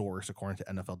to a source, according to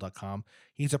NFL.com,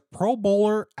 he's a Pro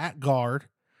Bowler at guard,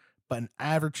 but an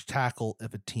average tackle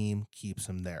if a team keeps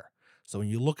him there. So when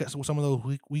you look at some of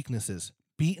those weaknesses,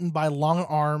 beaten by long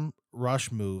arm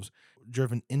rush moves,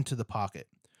 driven into the pocket,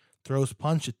 throws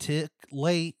punch a tick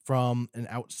late from an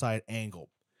outside angle.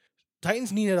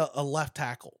 Titans needed a left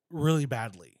tackle really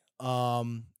badly.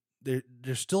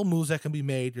 There's still moves that can be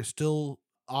made. There's still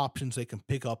options they can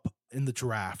pick up in the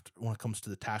draft when it comes to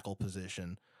the tackle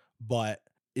position. But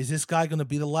is this guy going to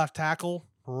be the left tackle?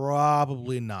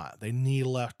 Probably not. They need a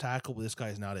left tackle, but this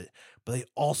guy's not it. But they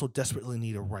also desperately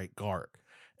need a right guard.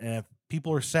 And if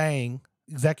people are saying,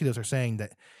 executives are saying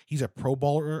that he's a Pro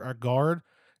Bowler at guard,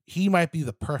 he might be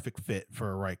the perfect fit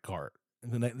for a right guard.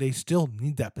 And they still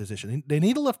need that position. They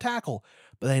need a left tackle,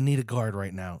 but they need a guard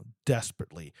right now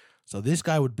desperately. So this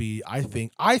guy would be, I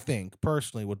think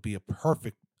personally, would be a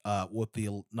perfect with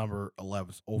the number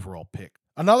 11 overall pick.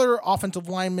 Another offensive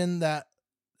lineman that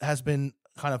has been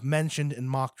kind of mentioned in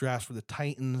mock drafts for the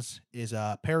Titans is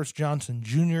Paris Johnson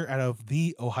Jr. out of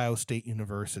The Ohio State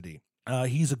University.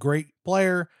 He's a great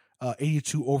player,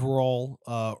 82 overall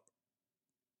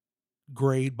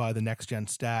grade by the Next Gen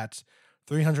Stats.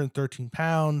 313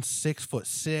 pounds,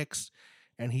 6'6",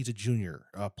 and he's a junior.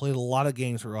 Played a lot of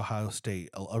games for Ohio State,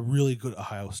 a really good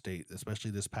Ohio State,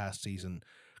 especially this past season,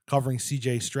 covering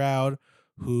C.J. Stroud,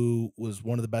 who was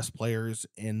one of the best players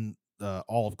in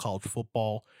all of college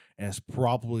football, and is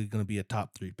probably going to be a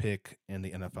top 3 pick in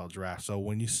the NFL draft. So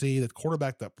when you see the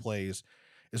quarterback that plays,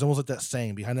 it's almost like that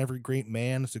saying, behind every great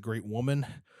man is a great woman.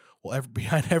 Well,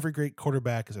 behind every great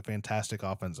quarterback is a fantastic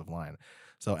offensive line.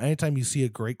 So anytime you see a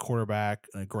great quarterback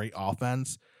and a great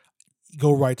offense,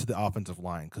 go right to the offensive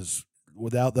line, because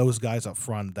without those guys up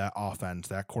front, that offense,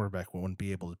 that quarterback wouldn't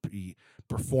be able to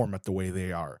perform at the way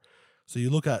they are. So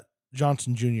you look at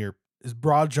Johnson Jr., his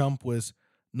broad jump was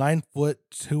 9 foot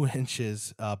 2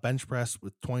 inches, bench press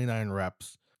with 29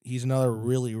 reps. He's another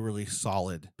really, really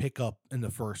solid pickup in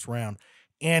the first round,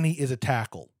 and he is a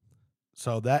tackle.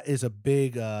 So that is a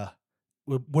big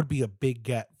would be a big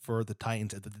get for the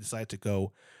Titans if they decide to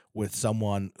go with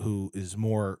someone who'd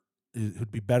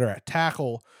be better at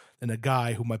tackle than a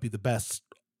guy who might be the best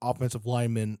offensive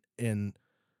lineman in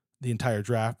the entire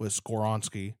draft with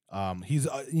Skoronski. A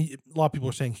lot of people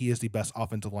are saying he is the best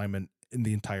offensive lineman in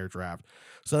the entire draft.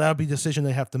 So that would be a decision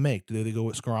they have to make. Do they go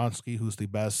with Skoronski, who's the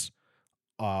best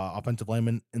offensive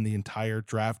lineman in the entire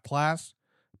draft class,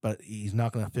 but he's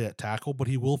not going to fit at tackle, but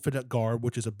he will fit at guard,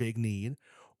 which is a big need?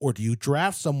 Or do you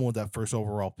draft someone with that first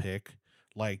overall pick,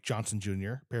 like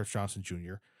Paris Johnson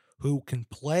Jr., who can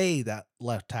play that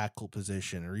left tackle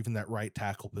position or even that right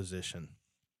tackle position?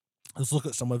 Let's look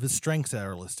at some of his strengths that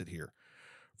are listed here.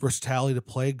 Versatility to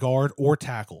play guard or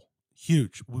tackle.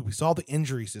 Huge. We saw the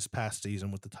injuries this past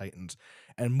season with the Titans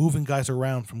and moving guys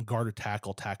around from guard to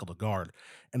tackle to guard.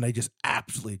 And they just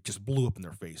absolutely just blew up in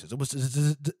their faces. It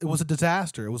was a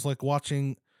disaster. It was like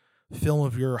watching film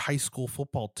of your high school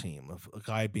football team of a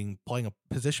guy playing a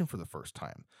position for the first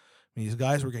time. I mean, these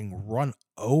guys were getting run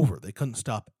over. They couldn't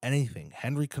stop anything.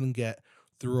 Henry couldn't get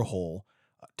through a hole.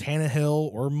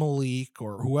 Tannehill or Malik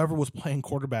or whoever was playing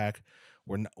quarterback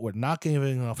were not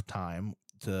giving enough time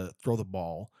to throw the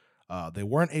ball. They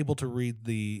weren't able to read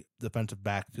the defensive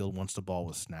backfield once the ball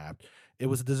was snapped. It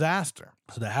was a disaster.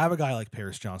 So to have a guy like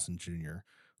Paris Johnson Jr.,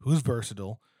 who's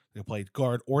versatile, can play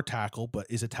guard or tackle, but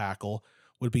is a tackle,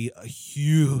 would be a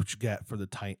huge get for the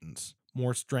Titans.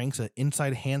 More strengths at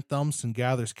inside hand thumps and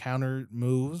gathers counter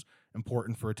moves,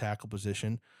 important for a tackle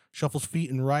position. Shuffles feet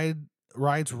and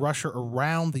rides rusher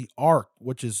around the arc,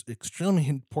 which is extremely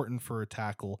important for a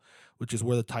tackle, which is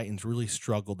where the Titans really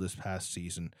struggled this past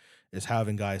season, is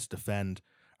having guys defend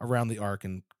around the arc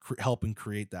and helping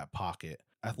create that pocket.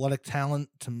 Athletic talent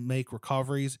to make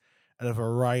recoveries at a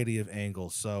variety of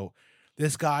angles. So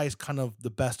this guy is kind of the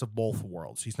best of both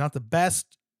worlds. He's not the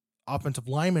best offensive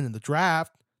lineman in the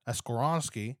draft, as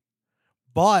Skoronski,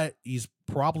 but he's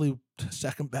probably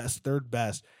second best, third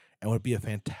best, and would be a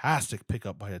fantastic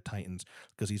pickup by the Titans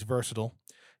because he's versatile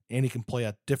and he can play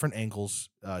at different angles.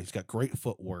 He's got great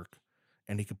footwork,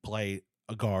 and he can play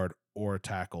a guard or a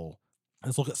tackle.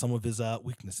 Let's look at some of his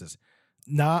weaknesses.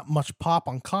 Not much pop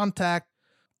on contact,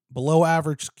 below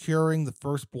average securing the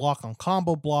first block on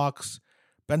combo blocks,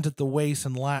 bent at the waist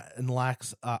and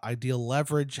lacks ideal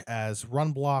leverage as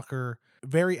run blocker.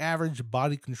 Very average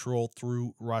body control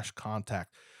through rush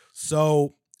contact.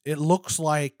 So it looks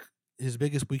like his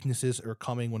biggest weaknesses are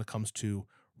coming when it comes to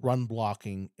run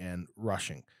blocking and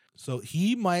rushing. So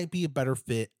he might be a better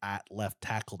fit at left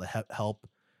tackle to help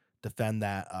defend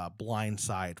that blind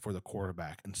side for the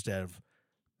quarterback instead of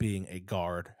being a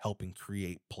guard, helping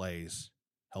create plays,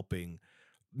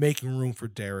 making room for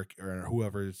Derek or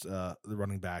whoever's the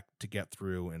running back to get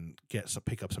through and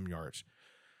pick up some yards.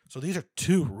 So these are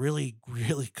two really,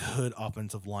 really good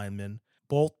offensive linemen,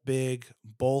 both big,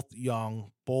 both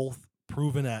young, both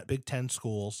proven at Big Ten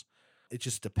schools. It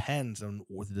just depends on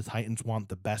whether the Titans want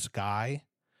the best guy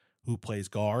who plays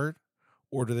guard,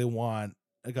 or do they want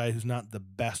a guy who's not the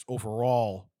best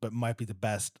overall, but might be the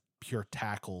best pure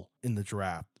tackle in the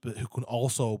draft, but who can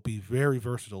also be very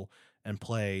versatile and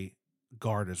play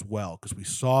guard as well. Because we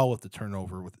saw with the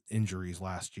turnover with injuries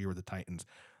last year with the Titans,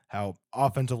 how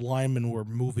offensive linemen were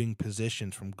moving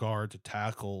positions from guard to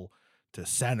tackle to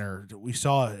center. We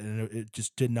saw it, and it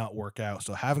just did not work out.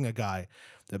 So having a guy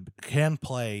that can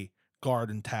play guard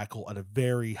and tackle at a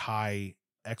very high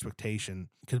expectation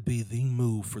could be the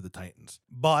move for the Titans.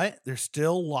 But there's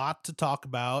still a lot to talk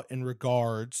about in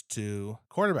regards to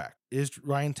quarterback. Is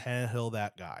Ryan Tannehill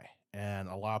that guy? And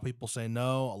a lot of people say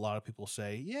no. A lot of people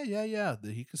say, yeah,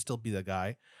 he can still be that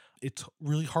guy. It's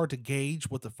really hard to gauge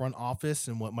what the front office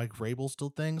and what Mike Vrabel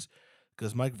still thinks,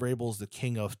 because Mike Vrabel is the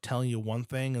king of telling you one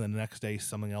thing and then the next day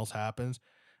something else happens.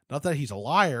 Not that he's a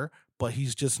liar, but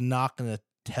he's just not going to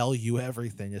tell you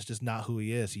everything. It's just not who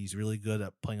he is. He's really good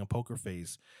at playing a poker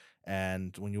face.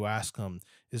 And when you ask him,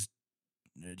 do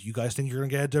you guys think you're going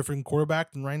to get a different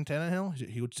quarterback than Ryan Tannehill?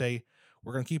 He would say,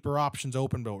 we're going to keep our options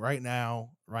open, but right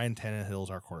now, Ryan Tannehill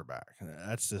is our quarterback. And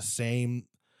that's the same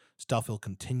stuff he'll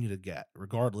continue to get,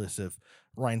 regardless if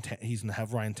he's going to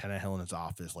have Ryan Tannehill in his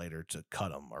office later to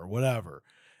cut him or whatever.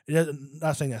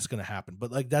 Not saying that's going to happen,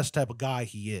 but like that's the type of guy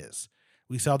he is.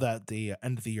 We saw that at the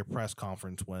end of the year press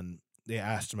conference when they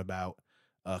asked him about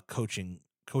coaching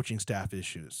staff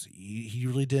issues. He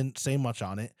really didn't say much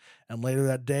on it, and later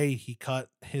that day he cut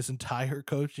his entire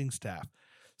coaching staff.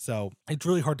 So it's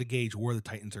really hard to gauge where the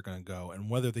Titans are going to go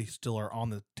and whether they still are on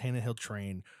the Tannehill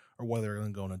train or whether they're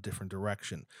going to go in a different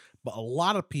direction. But a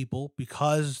lot of people,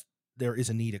 because there is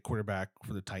a need at quarterback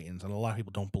for the Titans, and a lot of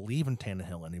people don't believe in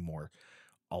Tannehill anymore,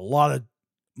 a lot of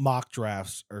mock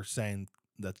drafts are saying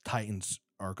that the Titans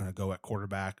are going to go at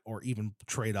quarterback or even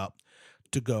trade up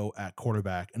to go at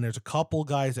quarterback. And there's a couple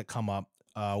guys that come up.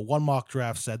 One mock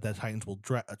draft said that Titans will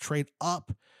trade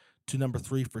up to number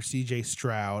 3 for C.J.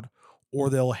 Stroud, or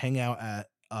they'll hang out at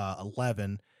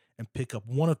 11 and pick up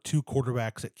one of two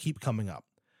quarterbacks that keep coming up.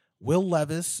 Will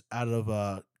Levis out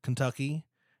of Kentucky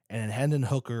and Hendon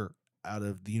Hooker out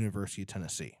of the University of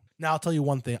Tennessee. Now, I'll tell you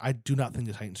one thing. I do not think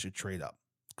the Titans should trade up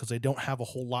because they don't have a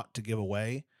whole lot to give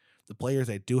away. The players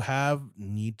they do have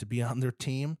need to be on their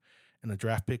team, and the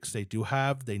draft picks they do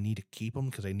have, they need to keep them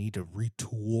because they need to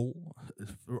retool,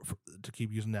 to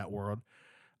keep using that word.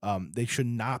 They should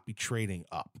not be trading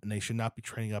up, and they should not be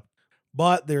trading up.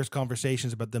 But there's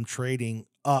conversations about them trading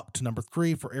up to number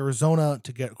 3 for Arizona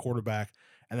to get a quarterback,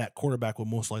 and that quarterback will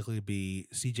most likely be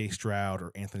C.J. Stroud or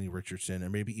Anthony Richardson or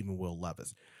maybe even Will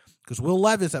Levis. Because Will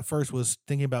Levis at first was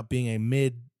thinking about being a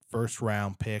mid-first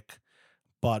round pick,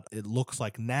 but it looks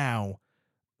like now,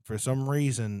 for some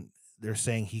reason, they're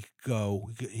saying he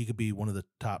could be one of the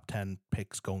top 10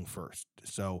 picks going first.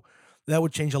 So that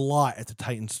would change a lot if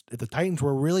the Titans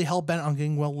were really hell-bent on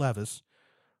getting Will Levis,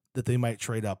 that they might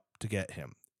trade up to get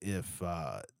him if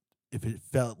it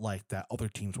felt like that other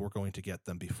teams were going to get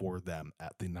them before them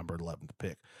at the number 11th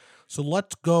pick. So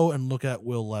let's go and look at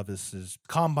Will Levis's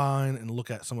combine and look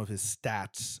at some of his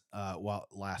stats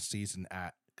last season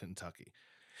at Kentucky.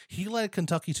 He led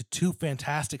Kentucky to 2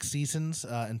 fantastic seasons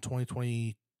in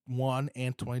 2021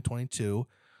 and 2022,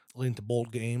 leading to bowl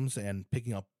games and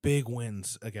picking up big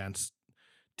wins against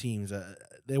teams.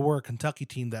 They were a Kentucky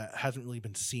team that hasn't really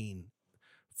been seen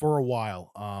for a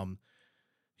while.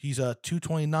 He's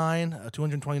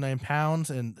 229 pounds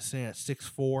and sitting at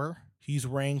 6'4". He's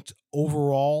ranked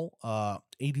overall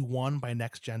 81 by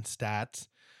Next Gen Stats.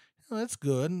 That's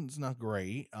good. It's not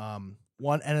great.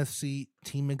 One NFC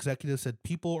team executive said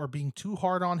people are being too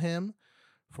hard on him.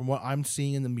 From what I'm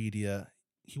seeing in the media,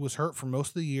 he was hurt for most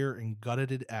of the year and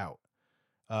gutted it out.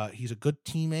 He's a good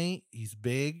teammate. He's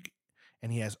big,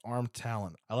 and he has arm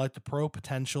talent. I like the pro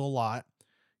potential a lot.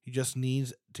 He just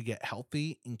needs to get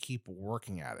healthy and keep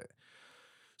working at it.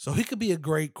 So he could be a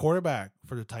great quarterback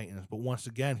for the Titans, but once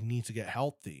again, he needs to get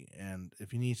healthy. And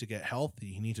if he needs to get healthy,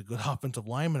 he needs a good offensive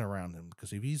lineman around him,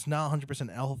 because if he's not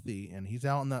 100% healthy and he's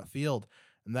out in that field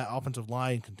and that offensive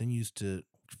line continues to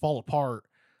fall apart,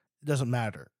 it doesn't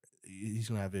matter. He's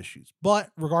going to have issues.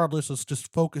 But regardless, let's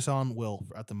just focus on Will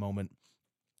at the moment.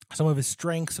 Some of his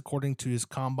strengths, according to his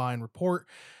combine report,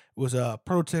 was a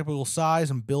prototypical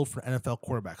size and build for an NFL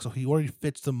quarterback. So he already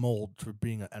fits the mold for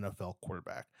being an NFL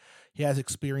quarterback. He has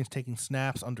experience taking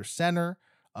snaps under center,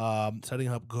 setting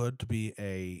him up good to be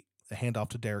a handoff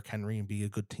to Derrick Henry and be a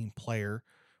good team player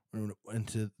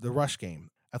into the rush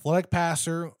game. Athletic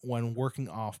passer when working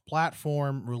off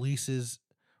platform, releases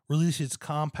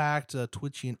compact,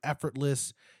 twitchy, and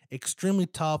effortless. Extremely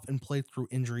tough and played through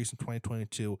injuries in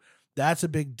 2022. That's a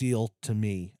big deal to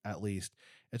me, at least.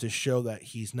 It's to show that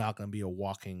he's not going to be a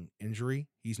walking injury.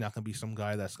 He's not going to be some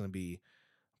guy that's going to be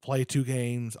play 2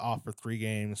 games, off for 3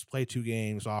 games, play 2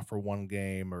 games, off for 1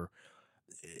 game, or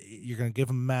you're going to give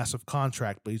him a massive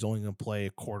contract, but he's only going to play a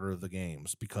quarter of the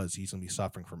games because he's going to be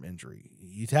suffering from injury.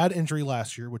 He's had injury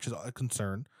last year, which is a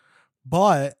concern,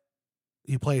 but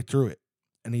he played through it,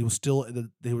 and they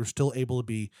were still able to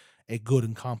be a good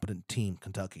and competent team,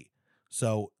 Kentucky.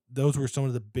 So those were some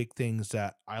of the big things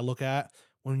that I look at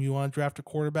when you want to draft a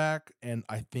quarterback, and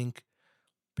I think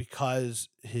because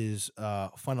his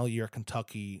final year at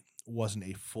Kentucky wasn't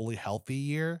a fully healthy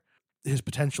year, his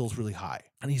potential is really high,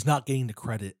 and he's not getting the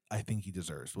credit I think he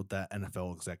deserves, what that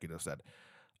NFL executive said.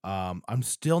 I'm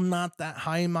still not that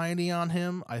high and mighty on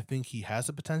him. I think he has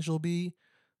the potential to be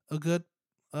a good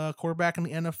quarterback in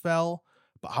the NFL,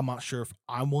 but I'm not sure if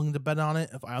I'm willing to bet on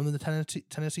it. If I'm the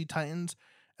Tennessee Titans,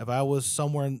 if I was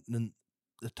somewhere in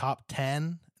the top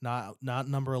 10, not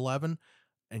number 11,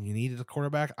 and you needed a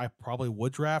quarterback, I probably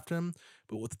would draft him.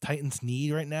 But with the Titans'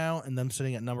 need right now and them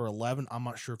sitting at number 11, I'm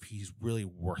not sure if he's really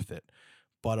worth it.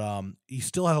 But he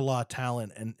still has a lot of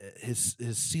talent, and his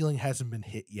ceiling hasn't been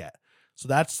hit yet. So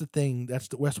that's the thing. That's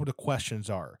where the questions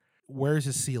are. Where is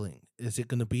his ceiling? Is it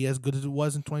going to be as good as it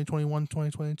was in 2021,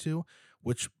 2022,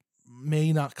 which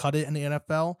may not cut it in the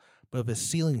NFL? But if his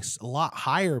ceiling's a lot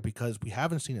higher because we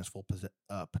haven't seen his full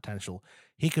potential,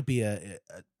 he could be a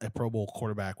Pro Bowl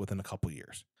quarterback within a couple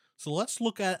years. So let's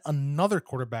look at another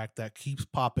quarterback that keeps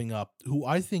popping up, who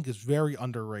I think is very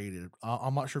underrated.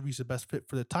 I'm not sure if he's the best fit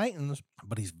for the Titans,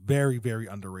 but he's very, very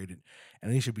underrated,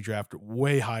 and he should be drafted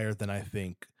way higher than I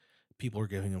think people are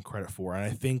giving him credit for. And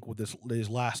I think with his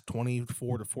last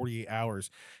 24 to 48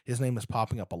 hours, his name is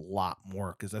popping up a lot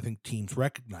more because I think teams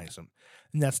recognize him,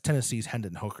 and that's Tennessee's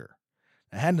Hendon Hooker.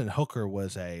 Hendon Hooker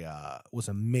was he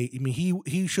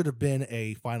should have been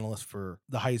a finalist for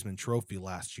the Heisman Trophy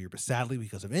last year, but sadly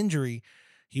because of injury,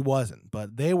 he wasn't.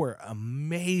 But they were an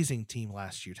amazing team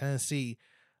last year. Tennessee,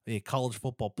 a college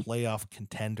football playoff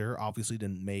contender, obviously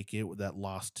didn't make it with that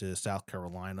loss to South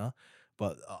Carolina,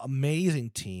 but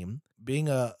amazing team, being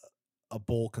a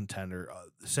bowl contender,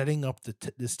 setting up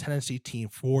this Tennessee team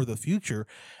for the future,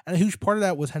 and a huge part of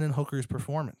that was Hendon Hooker's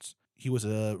performance. He was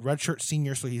a redshirt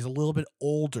senior, so he's a little bit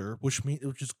older, which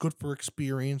is good for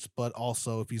experience, but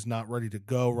also if he's not ready to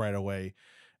go right away,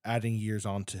 adding years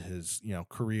onto his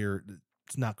career,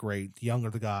 it's not great. The younger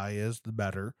the guy is, the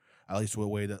better. At least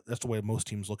that's the way most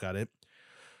teams look at it.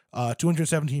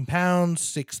 217 pounds,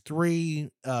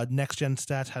 6'3". Next Gen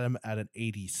Stats had him at an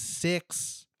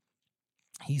 86.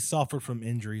 He suffered from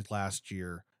injuries last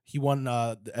year. He won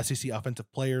the SEC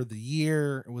Offensive Player of the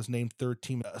Year. It was named third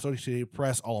team Associated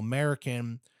Press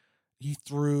All-American. He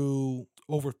threw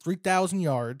over 3,000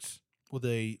 yards with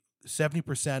a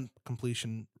 70%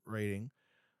 completion rating,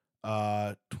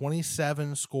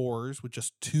 27 scores with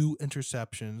just 2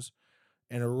 interceptions,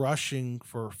 and a rushing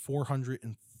for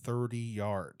 430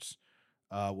 yards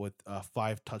with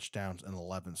 5 touchdowns and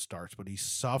 11 starts. But he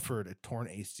suffered a torn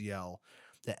ACL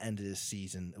that ended his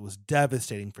season. It was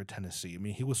devastating for Tennessee. I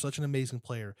mean, he was such an amazing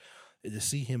player. To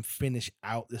see him finish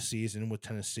out the season with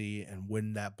Tennessee and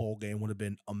win that bowl game would have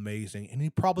been amazing. And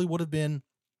he probably would have been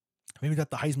maybe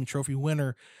not the Heisman Trophy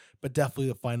winner, but definitely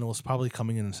the finalist, probably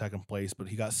coming in second place. But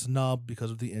he got snubbed because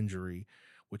of the injury,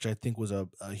 which I think was a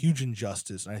huge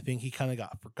injustice. And I think he kind of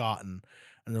got forgotten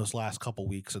in those last couple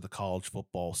weeks of the college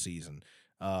football season,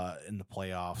 in the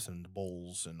playoffs and the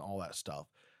bowls and all that stuff.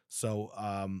 So,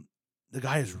 the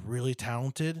guy is really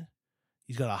talented.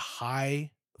 He's got a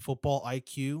high football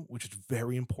IQ, which is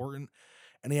very important,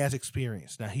 and he has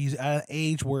experience. Now, he's at an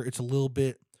age where it's a little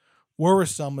bit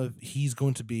worrisome if he's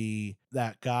going to be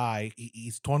that guy.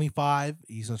 He's 25.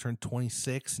 He's going to turn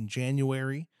 26 in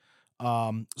January.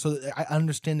 So I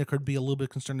understand there could be a little bit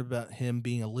concerned about him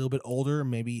being a little bit older.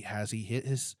 Maybe has he hit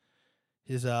his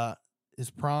his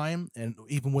prime? And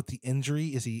even with the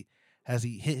injury, has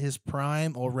he hit his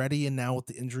prime already? And now with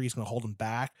the injury, he's going to hold him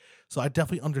back. So I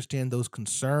definitely understand those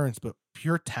concerns, but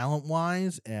pure talent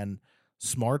wise and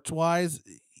smarts wise,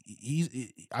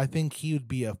 I think he would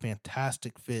be a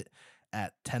fantastic fit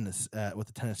at tennis with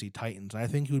the Tennessee Titans. And I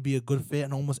think he would be a good fit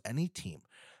in almost any team.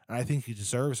 And I think he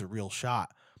deserves a real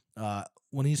shot.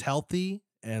 When he's healthy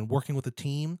and working with a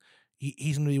team,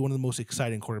 he's going to be one of the most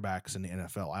exciting quarterbacks in the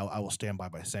NFL. I will stand by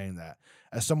saying that.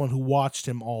 As someone who watched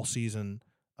him all season,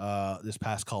 this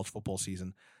past college football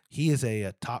season, he is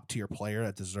a top tier player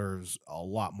that deserves a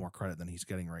lot more credit than he's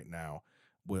getting right now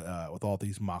with all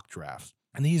these mock drafts.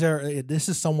 And this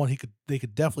is someone they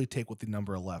could definitely take with the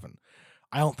number 11.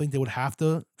 I don't think they would have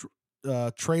to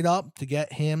trade up to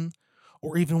get him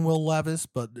or even Will Levis,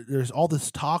 but there's all this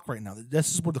talk right now.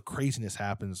 This is where the craziness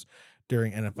happens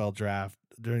during NFL draft,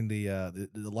 during the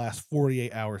last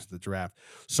 48 hours of the draft.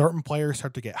 Certain players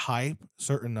start to get hype.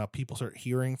 Certain people start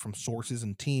hearing from sources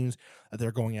and teams that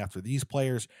they're going after these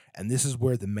players, and this is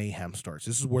where the mayhem starts.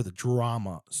 This is where the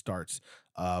drama starts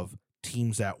of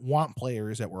teams that want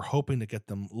players that were hoping to get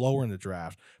them lower in the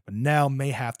draft, but now may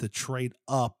have to trade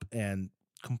up and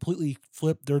completely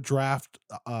flip their draft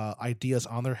ideas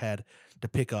on their head to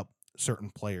pick up certain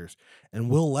players. And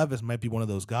Will Levis might be one of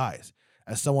those guys.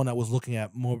 As someone that was looking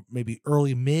at more maybe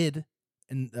early mid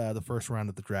in the first round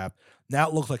of the draft, now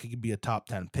it looks like he could be a top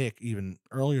 10 pick even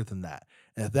earlier than that.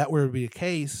 And if that were to be the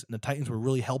case, and the Titans were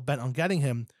really hell bent on getting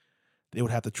him, they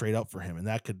would have to trade up for him, and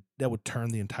that would turn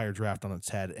the entire draft on its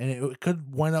head. And it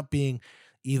could wind up being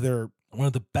either one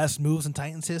of the best moves in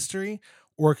Titans history,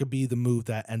 or it could be the move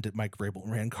that ended Mike Vrabel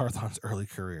and Rand Carthon's early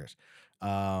careers.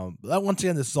 But once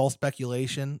again, this is all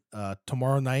speculation.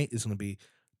 Tomorrow night is going to be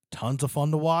tons of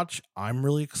fun to watch. I'm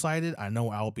really excited. I know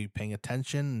I'll be paying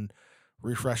attention and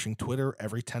refreshing Twitter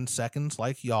every 10 seconds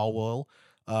like y'all will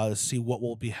to see what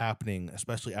will be happening,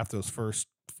 especially after those first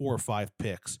 4 or 5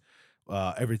 picks.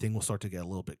 Everything will start to get a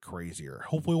little bit crazier.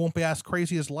 Hopefully it won't be as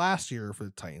crazy as last year for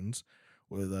the Titans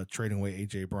with trading away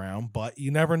A.J. Brown, but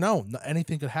you never know.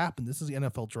 Anything could happen. This is the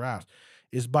NFL draft.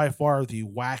 Is by far the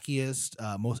wackiest,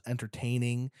 most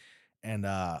entertaining, and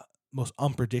most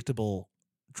unpredictable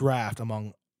draft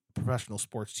among professional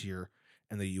sports here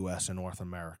in the U.S. and North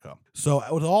America. So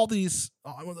with all these,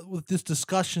 with this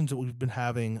discussions that we've been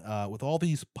having, with all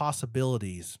these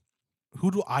possibilities,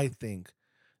 who do I think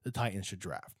the Titans should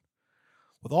draft?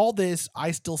 With all this,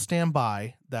 I still stand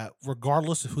by that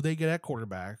regardless of who they get at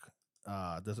quarterback,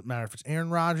 doesn't matter if it's Aaron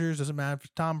Rodgers, doesn't matter if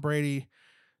it's Tom Brady,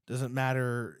 doesn't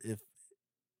matter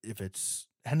if it's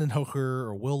Hendon Hooker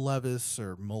or Will Levis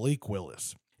or Malik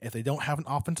Willis. If they don't have an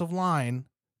offensive line,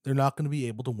 they're not going to be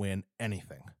able to win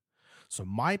anything. So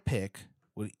my pick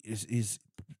is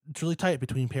really tight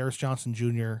between Paris Johnson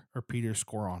Jr. or Peter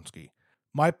Skoronski.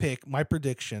 My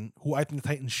prediction, who I think the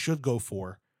Titans should go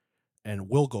for and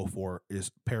will go for, is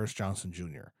Paris Johnson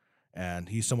Jr. And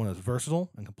he's someone that's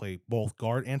versatile and can play both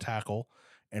guard and tackle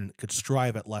and could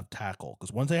strive at left tackle.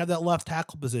 Because once they have that left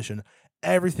tackle position,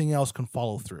 everything else can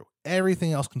follow through.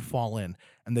 Everything else can fall in,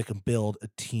 and they can build a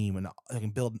team and they can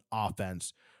build an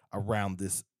offense around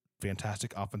this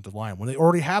fantastic offensive line when they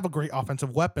already have a great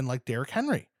offensive weapon like Derrick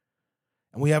Henry.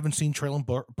 And we haven't seen Treylon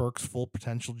Burks' full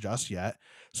potential just yet.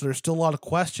 So there's still a lot of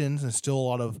questions and still a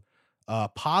lot of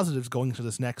positives going into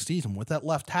this next season. With that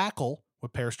left tackle,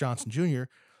 with Paris Johnson Jr.,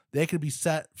 they could be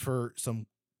set for some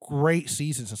great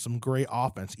seasons and some great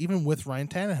offense, even with Ryan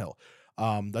Tannehill.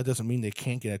 That doesn't mean they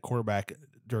can't get a quarterback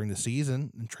during the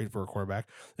season and trade for a quarterback.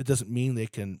 It doesn't mean they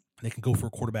can go for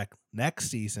a quarterback next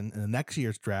season in the next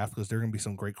year's draft, because there are going to be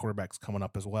some great quarterbacks coming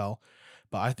up as well.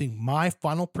 But I think my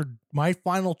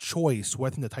final choice, who I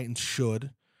think the Titans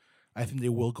I think they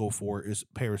will go for, is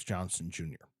Paris Johnson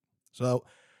Jr. So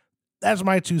that's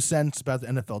my 2 cents about the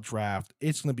NFL draft.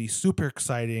 It's going to be super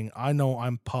exciting. I know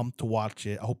I'm pumped to watch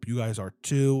it. I hope you guys are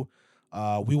too.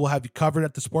 We will have you covered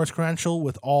at the Sports Credential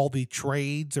with all the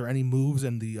trades or any moves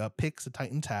and the picks the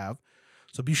Titans have.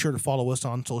 So be sure to follow us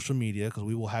on social media, because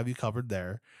we will have you covered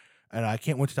there. And I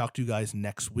can't wait to talk to you guys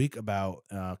next week about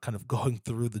kind of going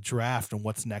through the draft and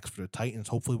what's next for the Titans.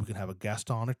 Hopefully we can have a guest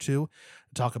on or two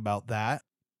to talk about that.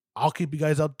 I'll keep you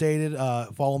guys updated.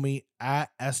 Follow me at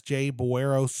SJ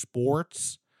Boero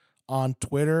Sports on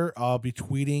Twitter. I'll be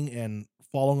tweeting and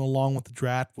following along with the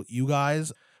draft with you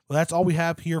guys. Well, that's all we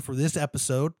have here for this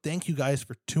episode. Thank you guys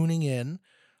for tuning in.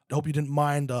 I hope you didn't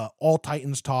mind all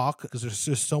Titans talk, because there's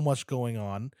just so much going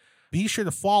on. Be sure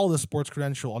to follow the Sports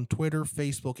Credential on Twitter,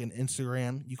 Facebook, and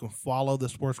Instagram. You can follow the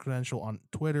Sports Credential on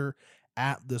Twitter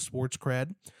at The Sports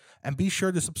Cred. And be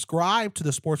sure to subscribe to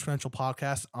the Sports Credential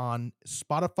Podcast on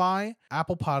Spotify,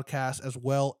 Apple Podcasts, as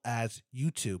well as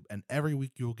YouTube. And every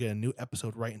week you'll get a new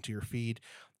episode right into your feed.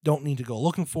 Don't need to go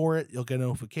looking for it. You'll get a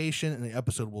notification and the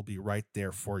episode will be right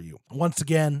there for you. Once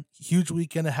again, huge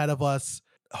weekend ahead of us.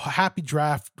 Happy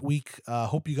draft week.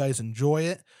 Hope you guys enjoy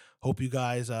it. Hope you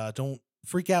guys don't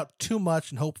freak out too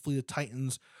much, and hopefully the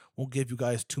Titans won't give you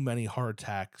guys too many heart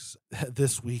attacks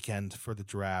this weekend for the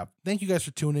draft. Thank you guys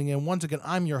for tuning in. Once again,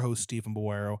 I'm your host, Stephen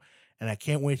Boero, and I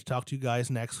can't wait to talk to you guys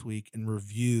next week and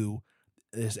review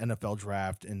this NFL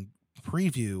draft and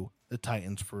preview the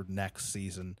Titans for next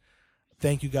season.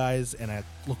 Thank you guys, and I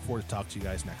look forward to talking to you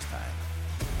guys next time.